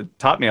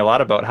taught me a lot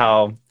about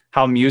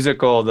how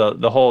musical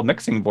the whole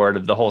mixing board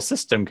of the whole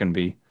system can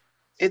be.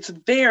 It's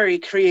very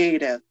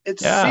creative.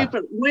 It's Yeah,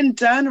 super, when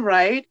done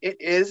right, it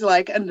is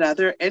like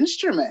another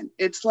instrument.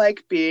 It's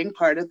like being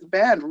part of the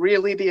band,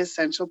 really the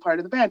essential part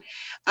of the band.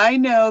 I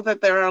know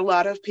that there are a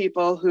lot of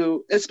people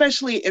who,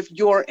 especially if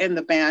you're in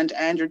the band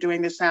and you're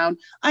doing the sound,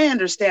 I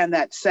understand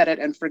that set it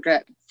and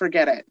forget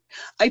it.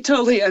 I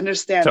totally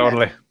understand that.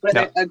 totally. But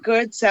Yeah. a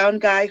good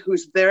sound guy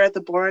who's there at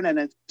the board and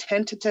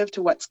attentive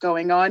to what's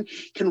going on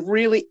can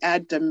really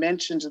add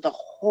dimension to the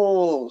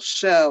whole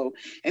show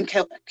and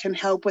can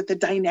help with the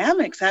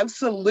dynamics.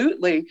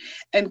 Absolutely.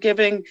 And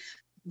giving,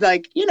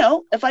 like,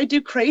 if I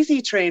do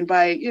Crazy Train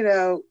by,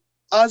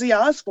 Ozzy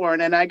Osbourne,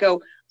 and I go,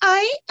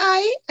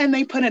 and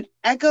they put an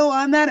echo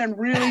on that and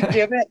really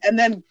give it and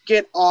then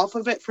get off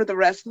of it for the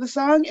rest of the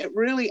song, it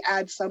really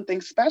adds something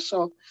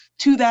special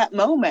to that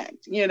moment.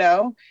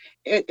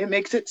 It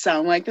makes it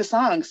sound like the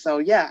song. So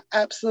yeah,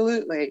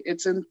 absolutely.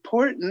 It's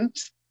important,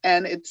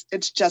 and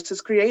it's just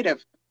as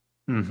creative.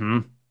 Mm-hmm.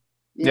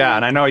 Yeah, Yeah.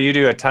 and I know you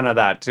do a ton of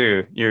that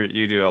too.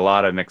 You do a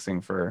lot of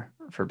mixing for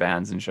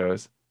bands and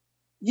shows.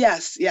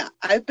 Yes, yeah.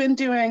 I've been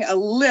doing a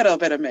little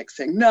bit of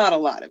mixing, not a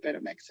lot of bit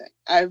of mixing.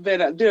 I've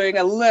been doing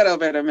a little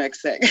bit of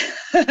mixing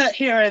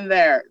here and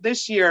there.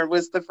 This year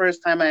was the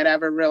first time I'd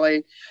ever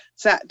really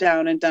sat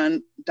down and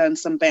done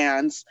some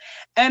bands.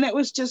 And it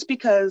was just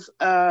because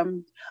I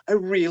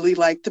really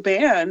liked the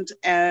band,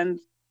 and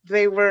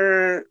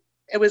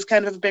it was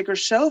kind of a bigger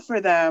show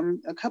for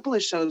them. A couple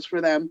of shows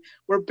for them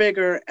were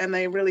bigger, and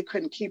they really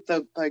couldn't keep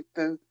the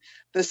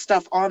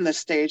stuff on the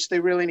stage. They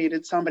really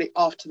needed somebody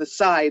off to the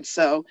side.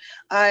 So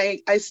I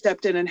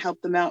stepped in and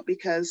helped them out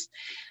because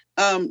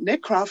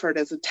Nick Crawford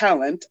is a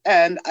talent,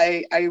 and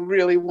I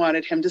really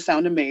wanted him to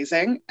sound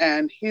amazing.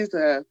 And he's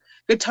a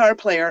guitar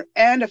player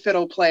and a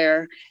fiddle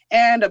player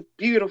and a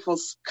beautiful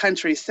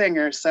country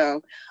singer.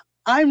 So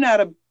I'm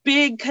not a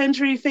big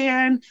country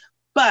fan,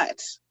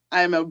 but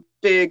I'm a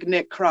big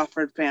Nick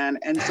Crawford fan.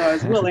 And so I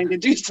was willing to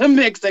do some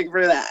mixing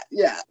for that.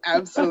 Yeah,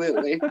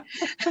 absolutely.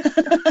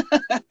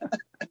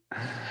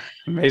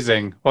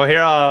 Amazing. Well,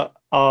 here I'll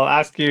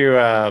ask you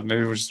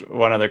maybe just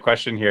one other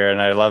question here,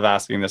 and I love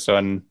asking this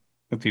one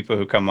with people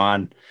who come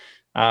on.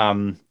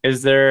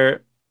 Is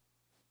there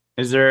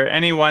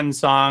any one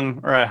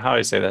song, or how do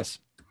I say this?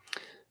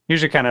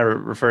 Usually kind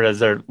of refer to as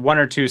there one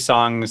or two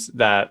songs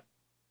that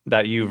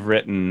you've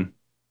written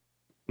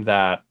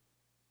that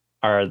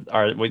are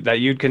that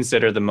you'd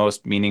consider the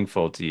most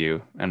meaningful to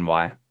you, and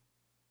why?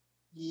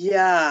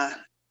 Yeah.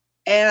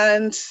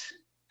 And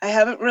I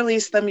haven't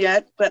released them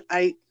yet, but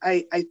I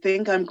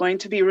think I'm going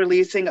to be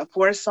releasing a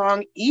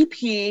 4-song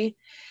EP,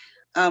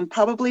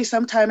 probably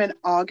sometime in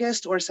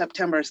August or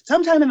September,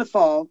 sometime in the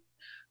fall.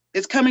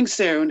 It's coming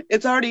soon.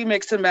 It's already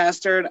mixed and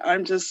mastered.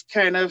 I'm just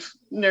kind of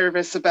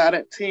nervous about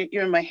it. See,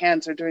 even my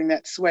hands are doing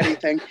that sweaty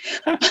thing,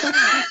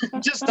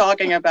 just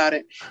talking about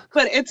it.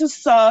 But it's a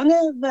song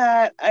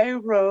that I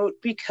wrote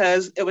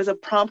because it was a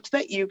prompt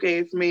that you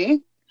gave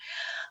me.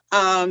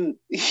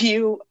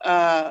 You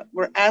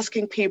were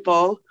asking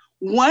people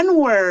one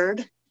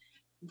word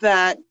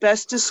that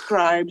best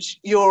describes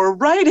your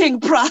writing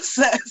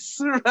process,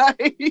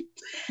 right?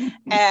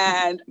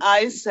 And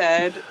I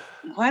said,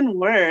 one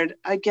word,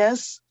 I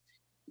guess,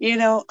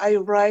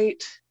 I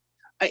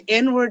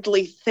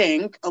inwardly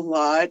think a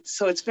lot.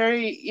 So it's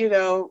very,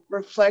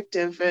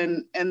 reflective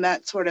and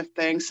that sort of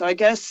thing. So I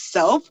guess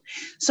self.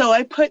 So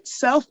I put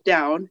self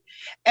down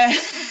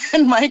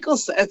and Michael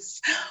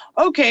says,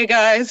 okay,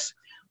 guys.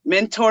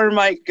 Mentor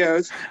Mike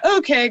goes,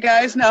 okay,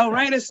 guys, now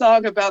write a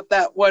song about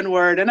that one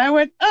word. And I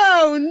went,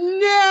 oh,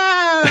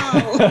 no.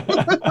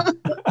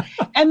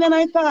 And then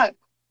I thought,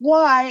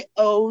 why?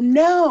 Oh,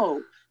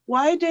 no.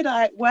 Why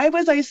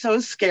was I so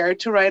scared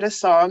to write a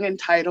song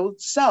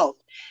entitled Self?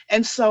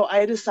 And so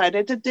I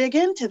decided to dig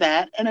into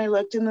that. And I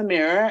looked in the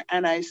mirror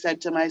and I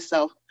said to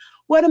myself,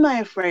 what am I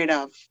afraid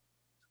of?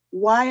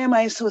 Why am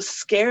I so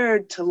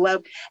scared to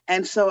love?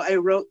 And so I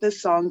wrote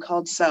this song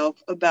called Self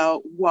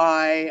about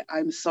why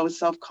I'm so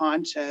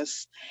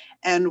self-conscious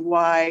and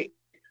why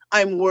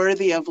I'm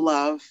worthy of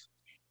love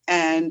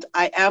and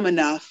I am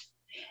enough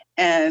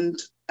and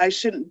I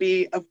shouldn't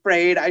be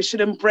afraid. I should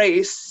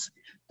embrace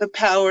the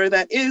power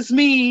that is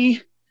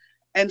me.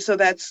 And so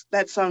that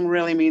song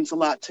really means a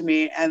lot to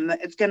me. And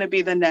it's going to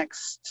be the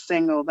next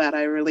single that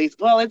I release.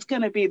 Well, it's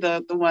going to be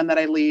the one that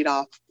I lead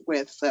off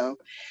with. So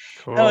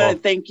cool. I want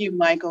to thank you,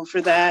 Michael,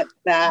 for that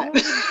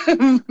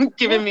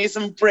giving me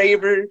some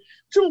bravery.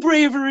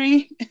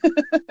 If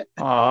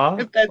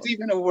that's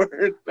even a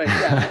word, but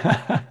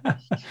yeah.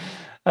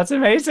 That's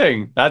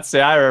amazing.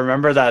 I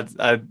remember that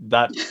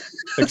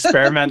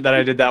experiment that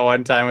I did that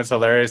one time was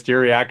hilarious. Your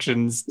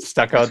reactions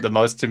stuck out the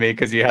most to me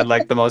because you had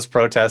like the most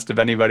protest of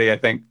anybody, I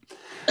think.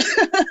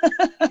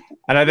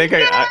 And I think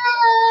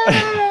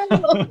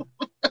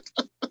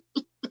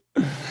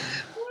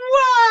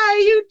why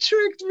you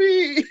tricked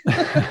me?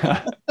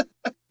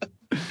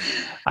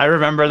 I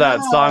remember that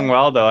song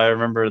well, though. I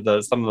remember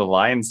some of the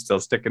lines still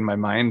stick in my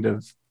mind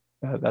of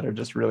that are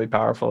just really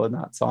powerful in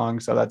that song.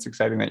 So that's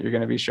exciting that you're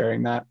going to be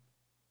sharing that.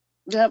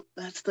 Yep,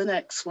 that's the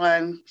next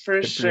one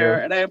for sure.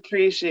 And I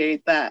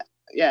appreciate that.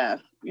 Yeah,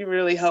 you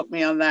really helped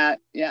me on that.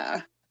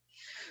 Yeah.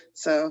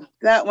 So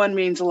that one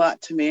means a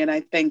lot to me, and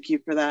I thank you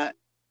for that.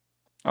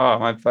 Oh,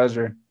 my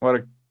pleasure. What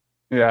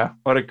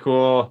a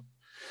cool.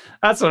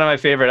 That's one of my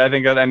favorite. I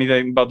think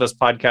anything about this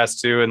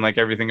podcast too, and like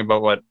everything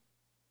about what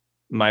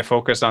my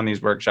focus on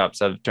these workshops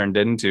have turned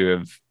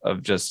into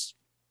of just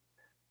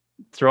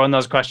throwing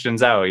those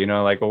questions out.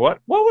 Like, well,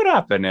 what would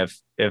happen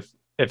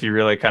if you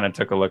really kind of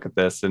took a look at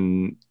this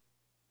and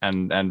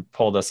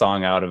pulled a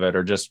song out of it,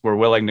 or just were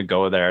willing to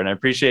go there. And I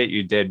appreciate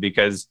you did,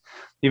 because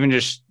even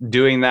just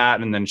doing that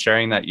and then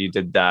sharing that you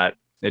did that,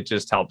 it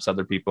just helps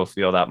other people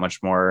feel that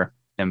much more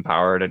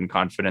empowered and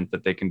confident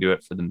that they can do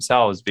it for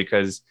themselves,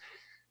 because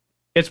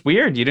it's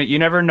weird. You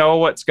never know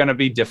what's going to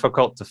be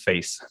difficult to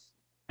face.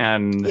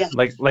 And yeah.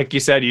 like you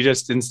said, you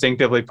just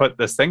instinctively put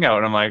this thing out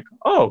and I'm like,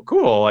 oh,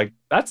 cool. Like,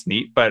 that's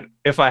neat. But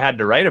if I had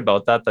to write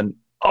about that, then,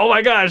 oh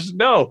my gosh,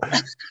 no.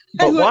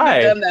 But why?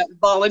 Have done that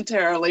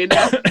voluntarily.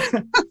 No.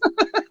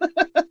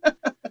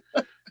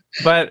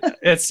 But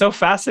it's so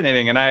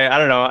fascinating. And I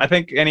don't know. I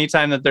think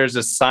anytime that there's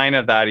a sign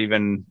of that,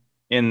 even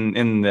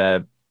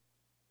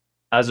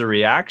as a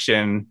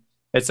reaction,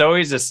 it's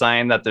always a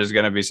sign that there's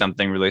going to be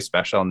something really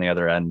special on the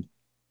other end.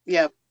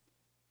 Yep.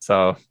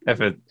 So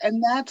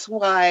and that's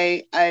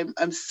why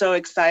I'm so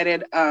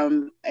excited.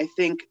 I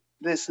think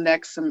this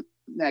next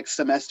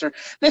semester,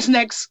 this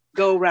next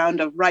go round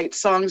of Write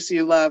Songs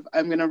You Love,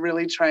 I'm going to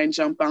really try and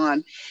jump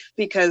on,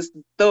 because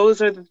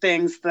those are the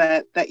things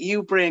that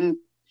you bring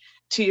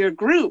to your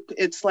group.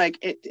 It's like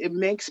it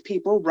makes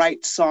people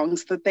write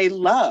songs that they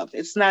love.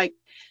 It's not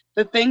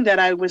the thing that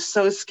I was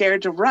so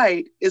scared to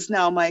write is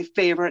now my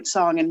favorite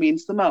song and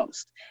means the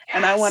most. Yes.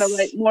 And I want to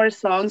write more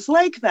songs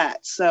like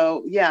that.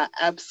 So yeah,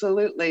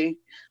 absolutely.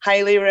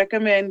 Highly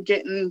recommend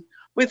getting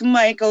with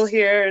Michael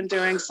here and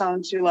doing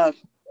songs you love,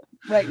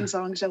 writing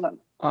songs you love.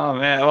 Oh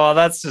man, well,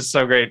 that's just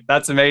so great.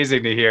 That's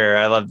amazing to hear.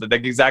 I love that.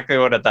 Exactly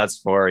what that's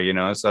for,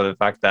 So the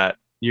fact that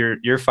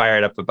you're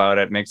fired up about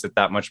it makes it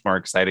that much more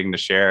exciting to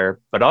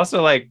share. But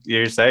also, like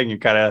you're saying,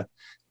 you're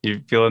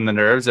feeling the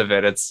nerves of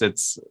it.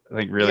 It's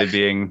like really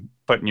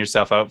putting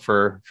yourself out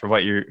for who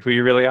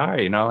you really are,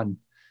 and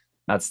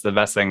that's the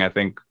best thing I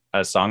think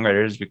as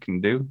songwriters we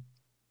can do.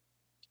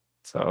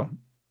 So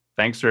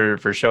thanks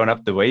for showing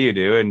up the way you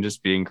do and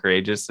just being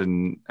courageous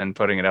and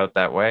putting it out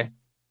that way.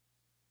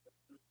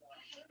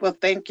 Well,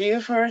 thank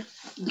you for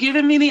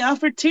giving me the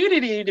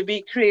opportunity to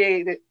be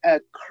courageous.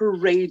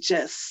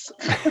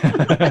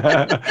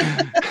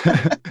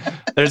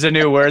 There's a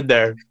new word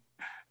there.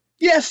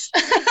 Yes.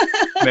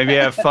 Maybe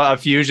a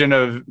fusion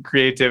of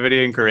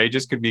creativity and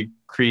courageous could be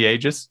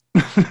creageous.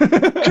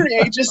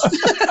 Courageous.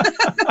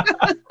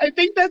 I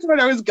think that's what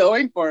I was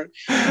going for.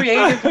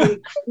 Creatively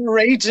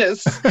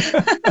courageous.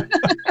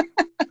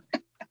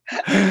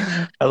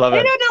 I love it.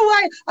 I don't know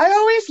why. I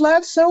always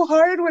laugh so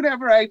hard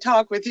whenever I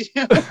talk with you.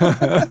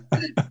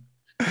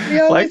 We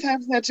always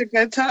have such a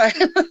good time.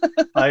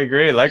 I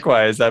agree.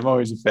 Likewise. I'm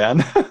always a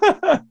fan.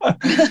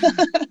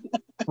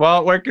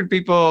 Well, where can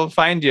people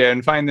find you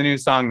and find the new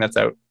song that's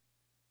out?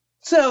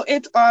 So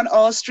it's on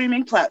all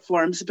streaming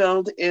platforms.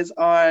 Build is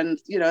on,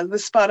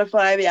 the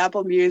Spotify, the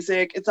Apple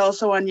Music. It's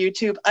also on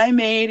YouTube. I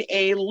made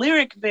a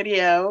lyric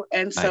video,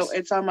 and so Nice.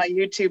 it's on my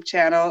YouTube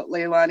channel,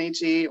 Leilani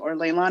G, or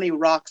Leilani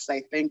Rocks,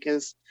 I think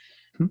is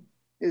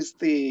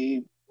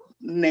the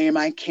name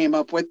I came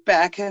up with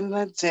back in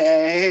the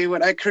day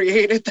when I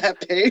created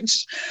that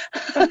page.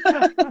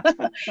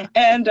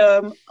 And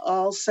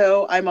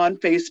also I'm on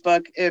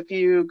Facebook. If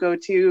you go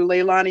to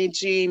Leilani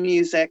G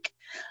Music,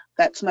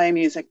 that's my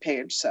music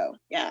page. So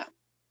yeah.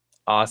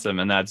 Awesome.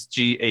 And that's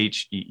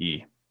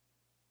Ghee.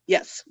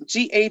 Yes.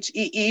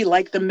 Ghee,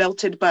 like the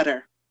melted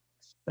butter.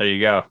 There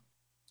you go.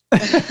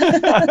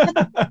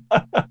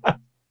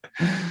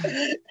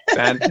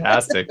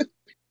 Fantastic.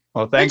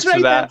 Well, thanks for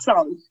that.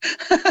 Song.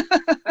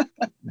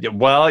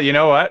 Well, you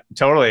know what?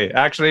 Totally.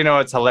 Actually,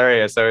 it's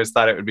hilarious. I always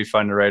thought it would be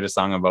fun to write a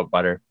song about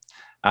butter.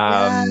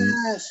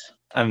 Yes.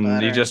 And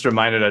butter. You just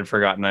reminded I'd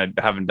forgotten I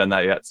haven't done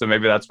that yet. So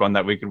maybe that's one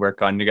that we could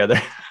work on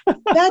together.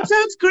 That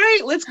sounds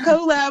great. Let's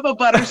collab a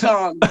butter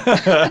song.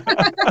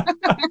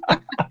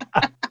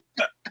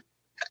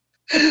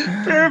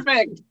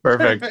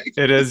 Perfect.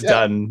 It is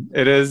done.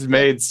 It is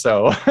made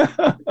so.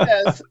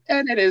 Yes,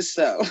 and it is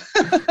so.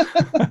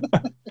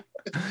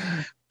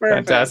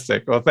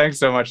 Fantastic. Well, thanks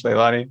so much,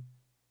 Leilani.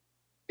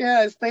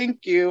 Yes,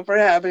 thank you for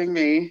having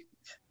me.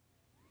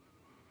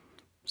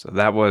 So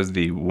that was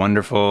the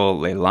wonderful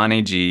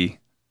Leilani G.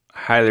 I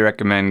highly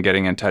recommend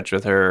getting in touch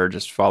with her or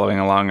just following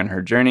along on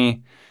her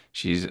journey.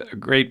 She's a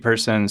great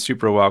person,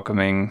 super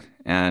welcoming,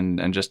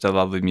 and just a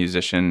lovely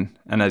musician.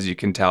 And as you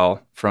can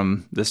tell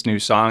from this new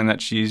song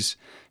that she's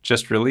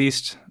just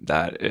released,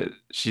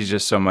 she's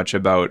just so much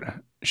about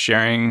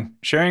sharing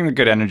the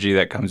good energy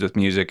that comes with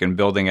music and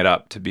building it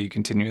up to be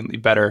continually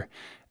better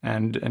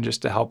and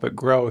just to help it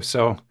grow.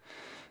 So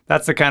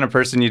that's the kind of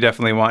person you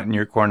definitely want in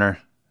your corner.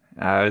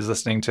 I was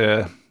listening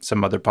to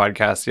some other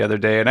podcasts the other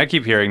day, and I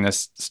keep hearing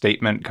this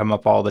statement come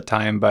up all the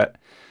time, but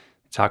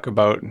talk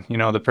about,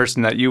 the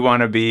person that you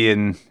want to be,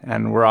 and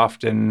we're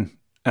often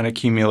an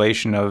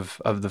accumulation of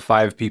the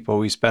 5 people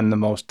we spend the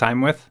most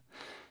time with.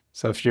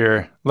 So if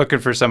you're looking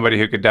for somebody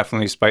who could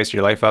definitely spice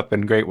your life up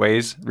in great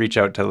ways, reach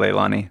out to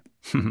Leilani.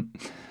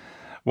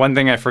 One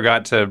thing I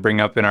forgot to bring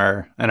up in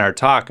our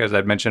talk, as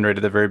I'd mentioned right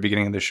at the very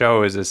beginning of the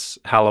show, is this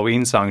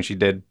Halloween song she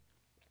did.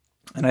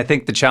 And I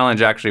think the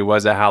challenge actually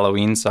was a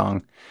Halloween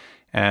song.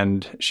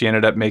 And she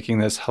ended up making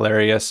this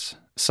hilarious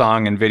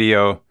song and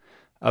video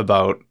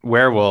about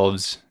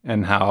werewolves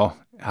and how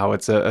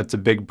it's a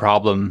big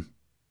problem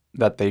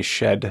that they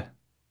shed.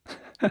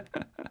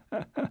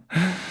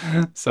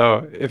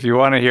 So if you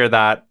want to hear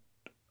that,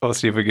 we'll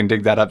see if we can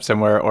dig that up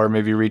somewhere, or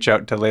maybe reach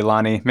out to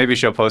Leilani. Maybe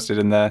she'll post it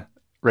in the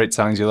Write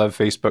Songs You Love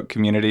Facebook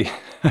community.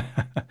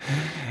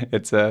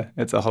 It's a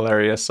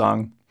hilarious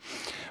song.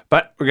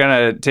 But we're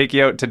going to take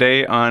you out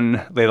today on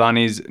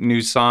Leilani's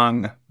new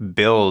song,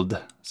 Build.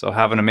 So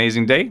have an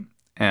amazing day,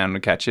 and we'll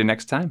catch you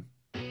next time.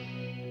 See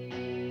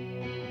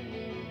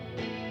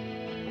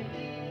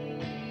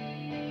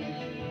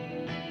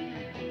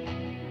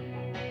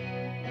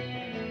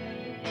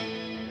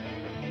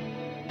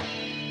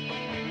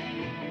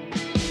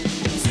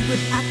what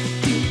I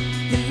do,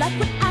 you like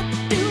what I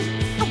do.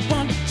 I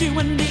want you,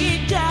 I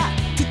need ya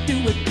to do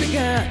it bigger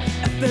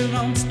at their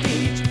own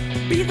stage.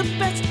 Be the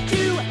best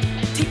you.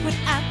 Take what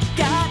I've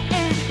got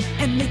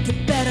and make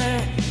it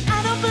better.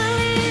 I don't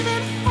believe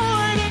in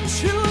hoarding,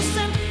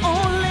 choosing.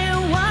 Only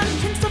one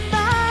can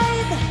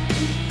survive.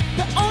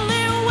 The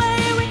only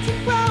way we can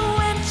grow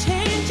and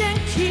change and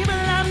keep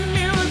our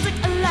music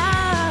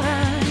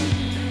alive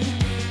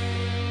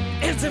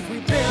is if we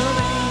build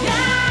it.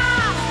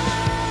 Yeah,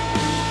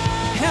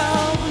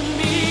 help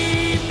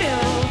me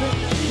build.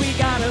 We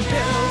gotta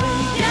build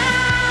it.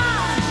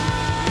 Yeah,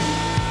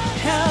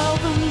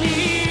 help me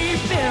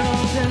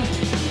build.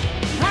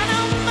 I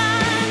don't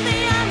mind the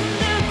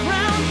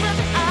underground, but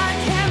I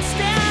can't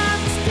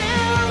stand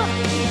still.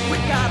 We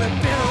gotta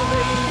build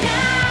it,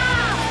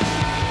 yeah.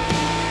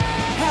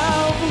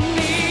 Help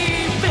me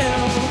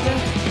build.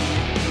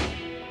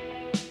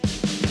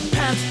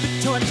 Pass the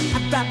torch,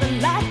 I'd rather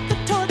light the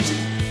torch.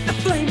 The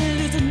flame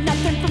is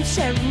nothing from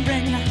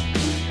sharing.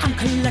 I'm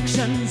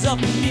collections of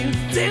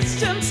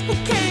musicians who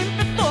came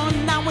before.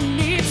 Now we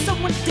need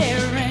someone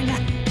daring.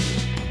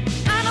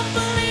 I don't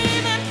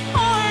believe in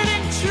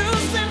hoarding,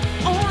 choosing.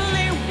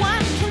 Only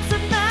one can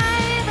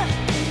survive.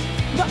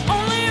 The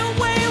only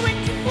way we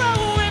can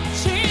grow and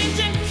change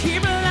and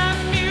keep our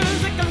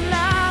music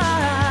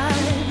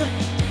alive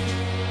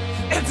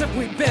is if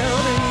we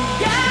build it.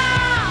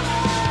 Yeah,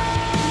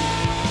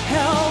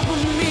 help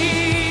me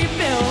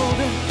build.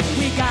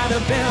 We gotta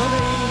build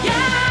it.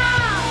 Yeah,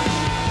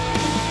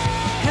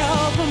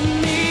 help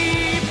me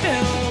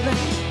build.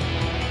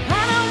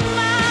 I don't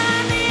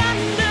mind the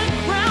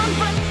underground.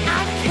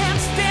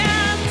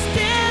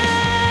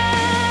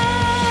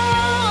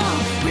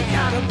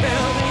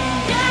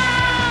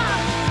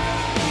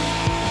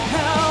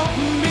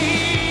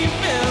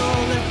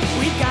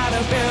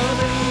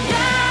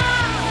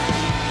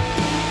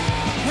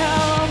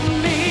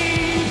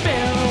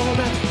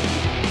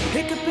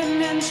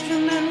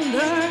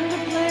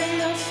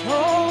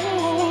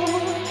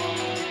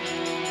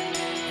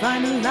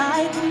 shine a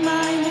light,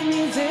 reminding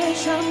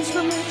musicians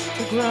from which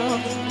to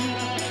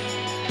grow.